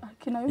nabi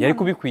yari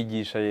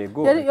kubikwigisha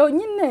yego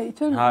nyine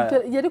icyo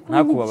yari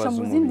kubigisha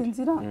mu zindi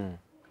nzira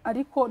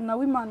ariko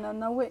nawe Imana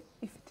nawe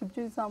ifite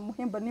ibyo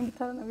izamuhemba nimba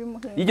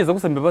itaranabimuhemba yigeze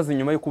gusaba imbabazi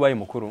nyuma yo kubaye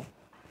mukuru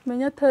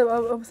menya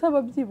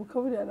abasaba byibuka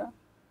burera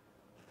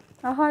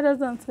aha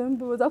razanse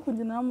imbabazi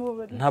akunje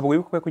namubabari ntabwo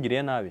wibuka ko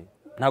yakugiriye nabi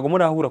ntabwo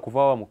murahura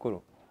kuva wa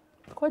mukuru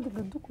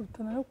twagiye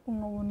dukubitana ariko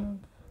nkabona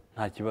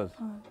nta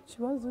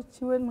kibazo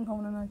kiwe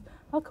nkabona naje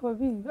akaba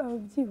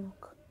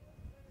ababyibuka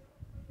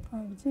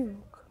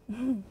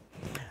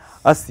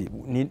asi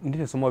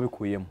ni somo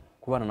wabikuyemo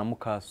kubana na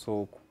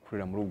mukaso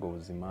kurira muri ubwo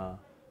buzima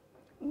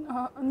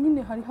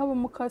nyine hari haba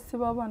mukase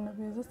babana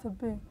beza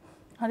sabe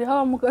hari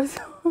haba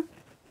mukase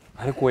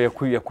ariko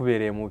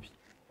yakubereye mubi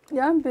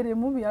yambereye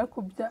mubi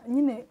ariko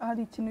nyine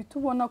hari ikintu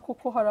tubona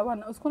koko hari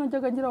abana uziko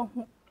najyaga ngira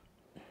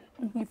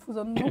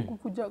nkifuza no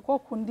kujya kwa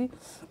kundi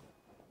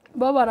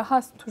babara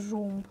hasi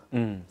tujumba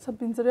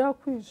sabe inzira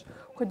yakwije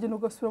ukagenda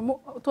ugasubiramo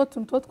twa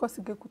tuntu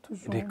twasigaye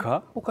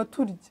kutujumba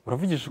ukaturya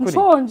uravugisha ukuri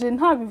nshonje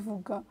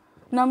ntabivuga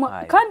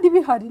kandi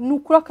bihari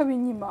nukura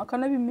akabinyima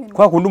akanabimena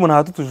kwa kundi umuntu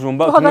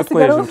hatutujumba tumwe two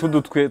hejuru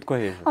tudutwe two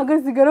hejuru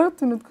agasigaraho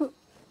utuntu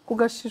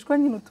kugashishwa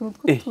nyine utuntu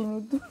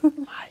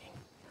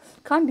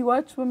kandi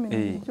iwacu bamenya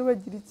ibyo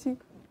bagira iki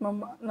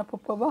mama na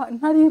papa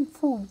ntari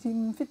imfubyi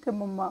mfite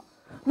mama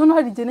none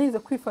hari igihe nagize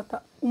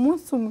kwifata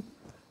umunsi umwe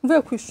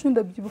mvuye ku ishuri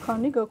ndabyibuka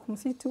niga ku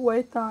musigiti wa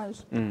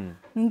etaje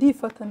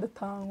ndifata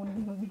ndatanga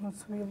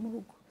nsubiye mu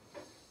rugo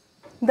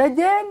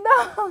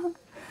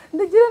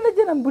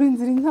ndagenda mbura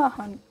inzira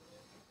intahana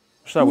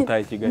ushaka gutaha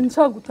i Kigali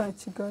nshaka gutaha i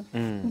Kigali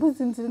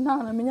mbuze inzira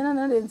intahana amenya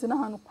nanarenze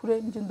n'ahantu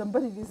kure ngenda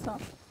mbaririza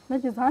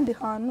nageze ahandi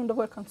hantu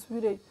ndavuga reka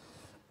nsubireyo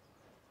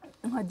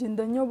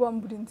nkagenda nyoba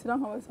mbura inzira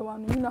nkabaza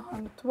abantu nyine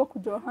ahantu tuba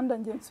kujya ahandi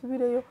ngiye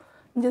nsubireyo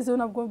ngezeyo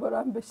nabwo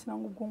barambeshyira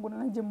ngo ubwo ngo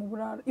nagiye mu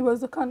burara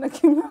ibazo kana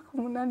k'imyaka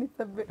 8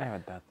 tabe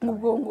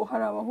ubwo ngo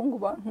hari abahungu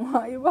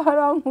bantwaye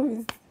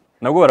barankubise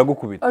nabwo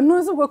baragukubita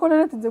nuzi ubwo ko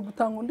naratinze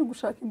gutanga undi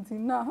gushaka inzira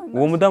intahana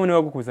uwo mudamu ni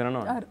wagukubise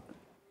nanone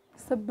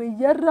sabe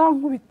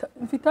yarankubita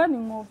mfite hano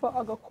inkova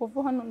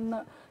agakovo hano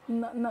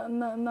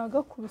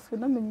nagakubiswe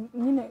namenye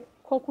nyine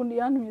ko kundi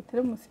yantumye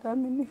teremusi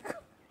irameneka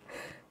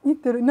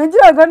nyitero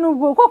nagiraga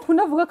nubwo ko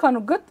kundi avuga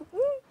akantu gato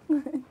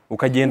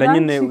ukagenda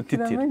nyine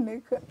utitira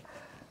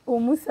uwo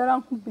munsi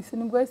yarankubise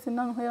nibwo yahise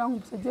nanka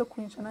yarankubise agiye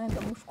kunyisha nanjye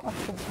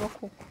ndamushwatse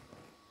koko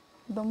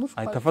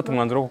ahita afata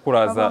umwanzuro wo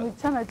kukuraza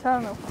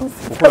cyane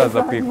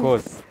kukuraza ku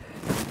ikosi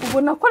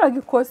ubwo nakoraga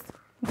ikosa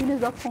ndi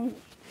neza ko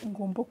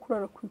ngomba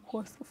kurara ku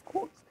ikosa of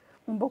course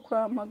ngomba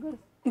kurara amagaze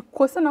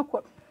ikosa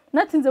nakora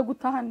natinze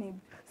gutaha Niba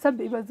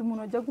sabe ibaze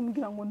umuntu ajya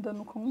kumbwira ngo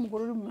ndanuka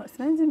nk'umugore uri mu hasi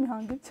nanjye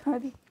imihango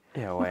cyari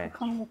yewe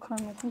kanuka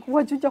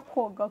wajya ujya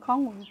koga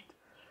kankubita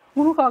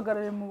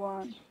nkurukagarare mu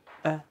bantu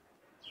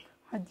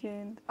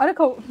hagenda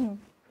ariko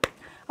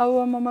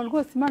abo mama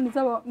rwose Imana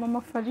izaba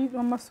mama Fari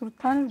mama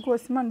Sultani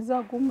rwose Imana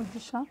izaguha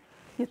umugisha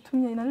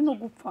yatumye nari no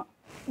gupfa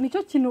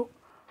nicyo kintu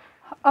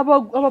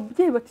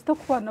ababyeyi batita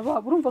ku bana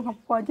babo urumva nka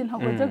kwanjye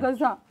ntabwo yajyaga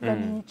za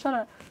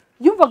yicara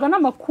yumvaga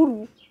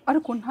n'amakuru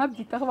ariko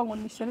ntabyita akavuga ngo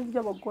ni ishyari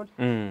ry'abagore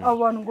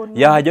abantu ngo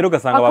yahagera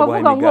ugasanga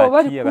baguhaye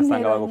imigati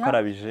agasanga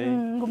bagukarabije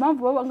ngo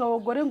mpamvu baba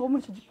abagore ngo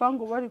muri icyo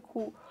gipangu bari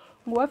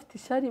ngo bafite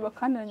ishyari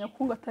bakaniranya ko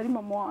ngo atari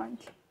mama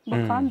wanjye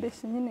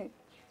bakambeshe nyine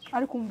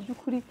ariko mu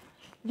by'ukuri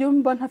iyo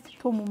mba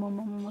ntafite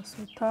mama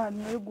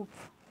Sultani yo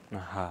gupfa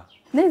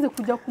neze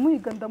kujya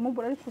kumuhiga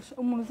ndamubura ariko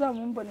umuntu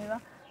uzamumbonera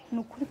ni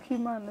ukuri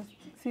k'Imana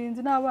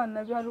sinzi n'abana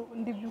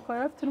ndibyuka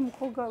yari afite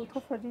n'umukobwa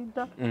witwa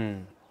Farida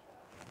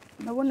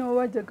nabone bo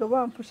bajyaga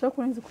bamfasha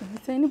kurenza ku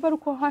gitsina niba ari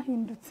uko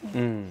hahindutse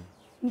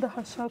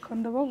ndahashaka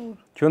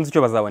ndababura cyonze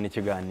icyo bazabona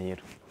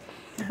ikiganiro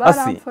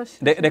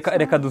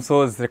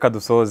reka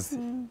dusoze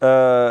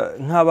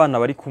nk'abana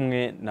bari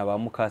kumwe na ba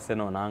mukase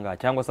none ahangaha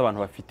cyangwa se abantu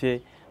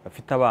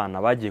bafite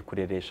abana bagiye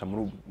kureresha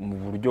mu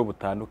buryo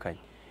butandukanye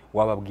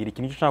wababwira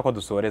ikintu cyo ushaka ko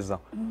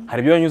dusorezaho hari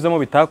ibyo yanyuzemo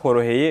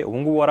bitakoroheye ubu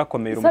ngubu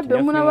warakomeye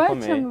umukinnyi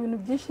ukomeye mu bintu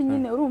byinshi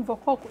nyine urumva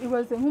ko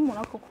ibaze nk'umuntu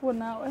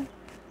akakubona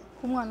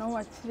umwana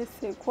wakire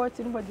se ko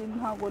wakire bagenda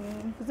ntago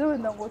nimvuze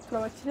wenda ngo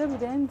turabakire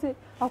birenze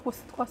ariko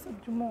si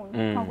twasabye umuntu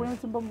ntago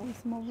nzi mba mu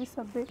buzima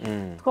bisabe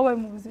twabaye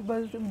mu buzima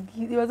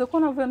ibaze ko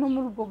navuye no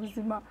muri ubwo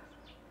buzima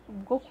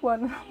bwo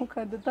kubana na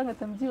mukadata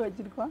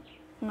ngatambyibagirwa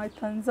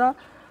nkatanza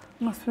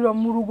nkasubira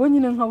mu rugo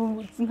nyine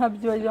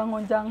nkabyibagirwa ngo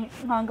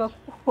nkanga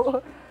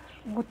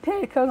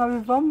guteka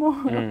nkabivamo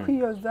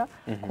kwiyoza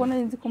kubona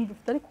nzi ko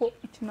mbifite ariko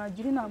icyo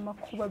nagira inama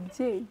ku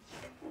babyeyi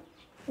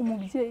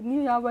umubyeyi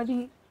niyo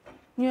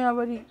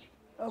yaba ari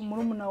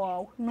murumuna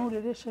wawe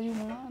nureresha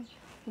y'umwana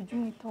ujye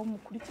umwitaho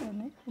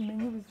mukurikirane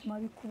umenye ubuzima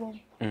ari kubamo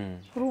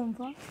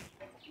urumva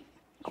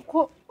kuko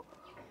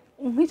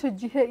nk'icyo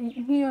gihe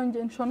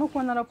nk'iyongeye nshobora no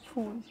kuba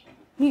narapfuye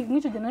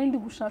nk'icyo gihe nari ndi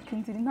gushaka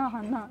inzira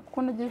intahana kuko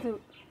nageze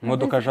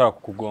imodoka ashaka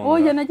kukugonga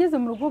oya nageze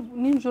mu rugo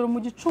nijoro mu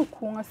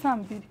gicuku nka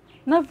 2:00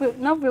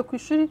 navuye ku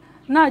ishuri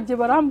nagiye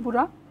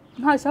barambura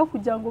ntashaka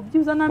kugira ngo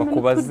byiza namenye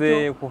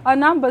kuryo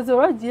anambaze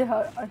waragiye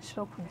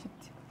ashira ku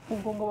giti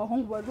ubwo ngo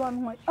abahungu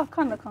barwanwa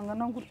akana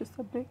kangana gutyo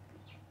sabe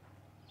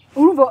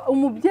urumva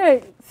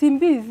umubyeyi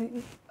simbizi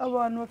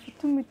abantu bafite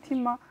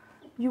umutima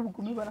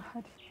y'ubugome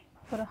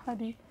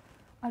barahari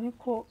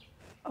ariko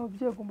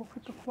ababyeyi bagomba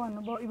kwita ku bana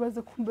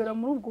ibaze kumbera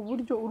muri ubwo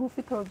buryo uri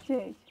ufite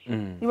ababyeyi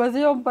ibaze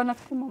yo mba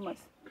nafite mama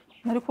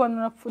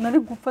nari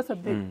gupfa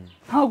sabe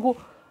ntago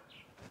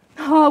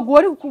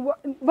wari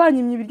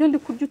banyimye ibiryo ndi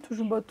kurya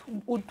utujumba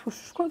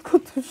utushwa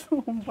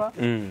tw'utujumba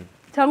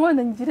cyangwa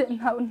wenda ngire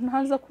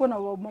ntaza kubona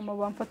mama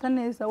bamfata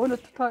neza wenda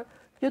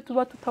iyo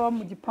tuba tutaba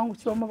mu gipangu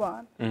kibamo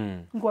abantu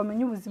ngo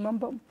bamenye ubuzima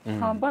mbamo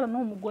nkambara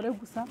n'uwo mugore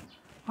gusa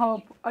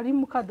ari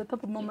mukadata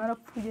mama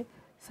yarapfuye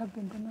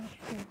sabe mba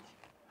narapfuye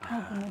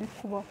ntabwo nari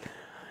kubaho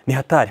ni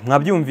hatari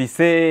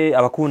mwabyumvise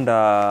abakunda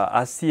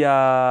Asia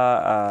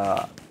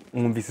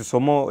mwumvise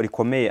isomo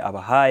rikomeye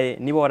abahaye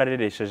niba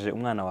warareresheje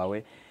umwana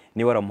wawe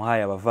niba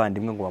waramuhaye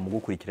abavandimwe ngo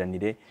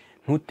bamugukurikiranire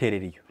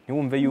ntuterere iyo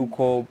ntiwumve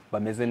yuko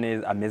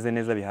ameze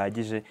neza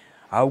bihagije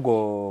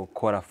ahubwo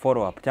kora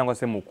follow up cyangwa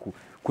se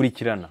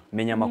mukurikirana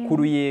menya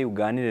amakuru ye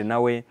uganire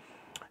nawe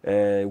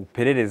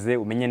uperereze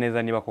umenye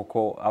neza niba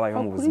koko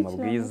abayeho mu buzima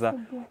bwiza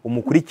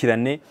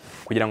umukurikirane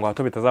kugira ngo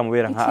hato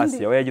bitazamubera nka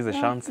Asia we yagize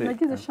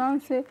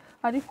chance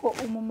ariko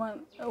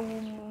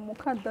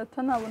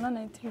mukadata nabona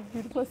na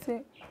interview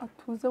rwose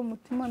atuze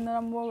umutima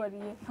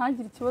naramubabariye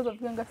ntagire ikibazo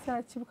avuga ngo ase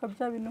arakibuka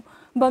bya bintu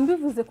mba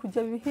mbivuze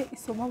kujya bihe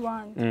isomo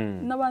abandi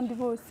n'abandi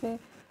bose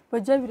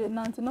bajya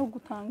birenanze no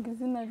gutanga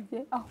izina rye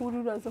aho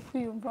uraza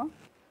kwiyumva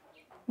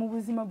mu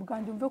buzima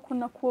bwanjye umve ko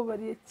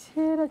nakubabariye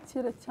kera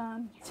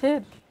cyane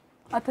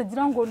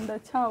atagira ngo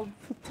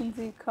ndacyafite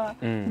inzika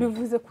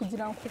bivuze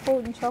kugira ngo kuko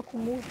nshaka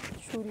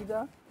kumucyurira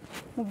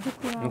mu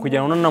by'ukuri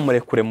kugira ngo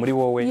namurekure muri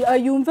wowe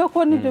yumve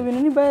ko n'ibyo bintu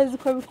niba yazi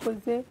ko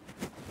abikoze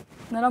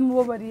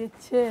naramubabariye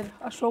kera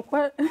ashobora kuba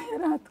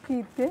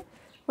yaratwite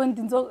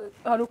wenda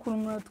hari ukuntu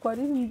umuntu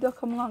atwarira indi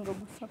akamwanga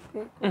gusa pe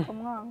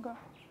akamwanga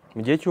mu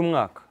gihe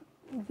cy'umwaka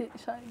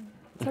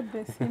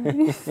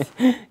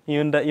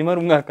iyo nda imara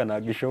umwaka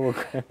ntabwo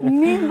ishoboka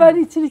nimba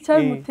ari ikiri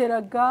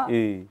cyabimuteraga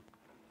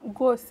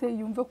rwose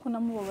yumve ko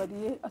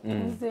namubabariye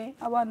atuze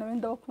abana be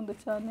ndabakunda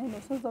cyane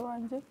n'abasaza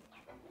banjye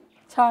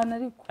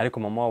cyane ariko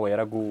mama wawe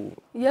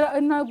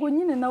ntago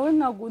nyine nawe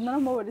ntago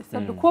naramubabariye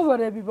sabye kuba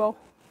barabibaho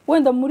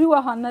wenda muri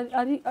wahana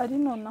ari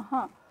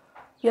nonaha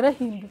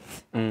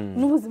yarahindutse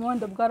n'ubuzima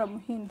wenda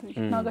bwaramuhinduye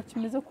ntago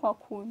akimeze kwa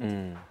kundi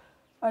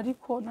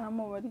ariko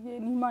naramubabariye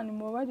n'Imana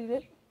imubabarire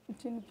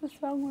ikintu cyose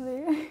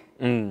yankoreye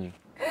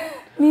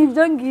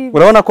nibyo ngibyo.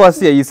 Urabona ko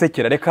Asiya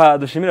yisekera. Reka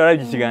dushimire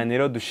abari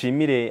ikiganiro,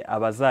 dushimire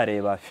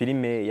abazareba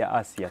filime ya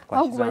Asiya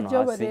twashyize hano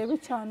hasi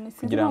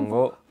kugira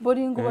ngo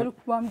boringo bari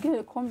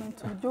kubambwire comment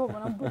uburyo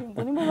babona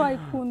boringo niba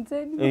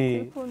bayikunze niba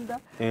bayikunda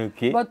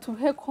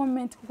batuhe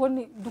comment kuko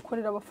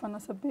dukorera abafana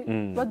sabe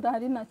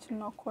badahari nta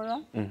kintu nakora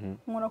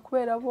nkora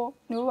kubera bo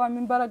nibo bama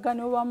imbaraga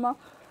nibo bama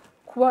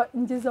kuba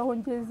ngeze aho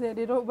ngeze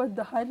rero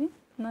badahari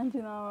nanjye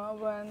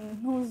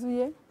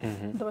ntuzuye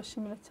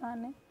ndabashimira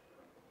cyane.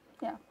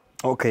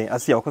 Okay,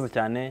 Asiya wakoze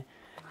cyane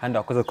kandi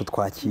wakoze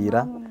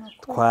kutwakira,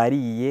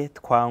 twariye,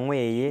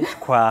 twanyweye,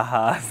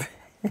 twahaze.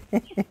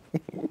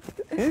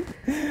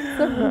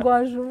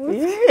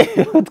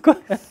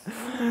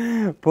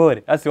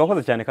 Paul, Asiya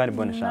wakoze cyane kandi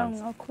bonne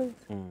chance.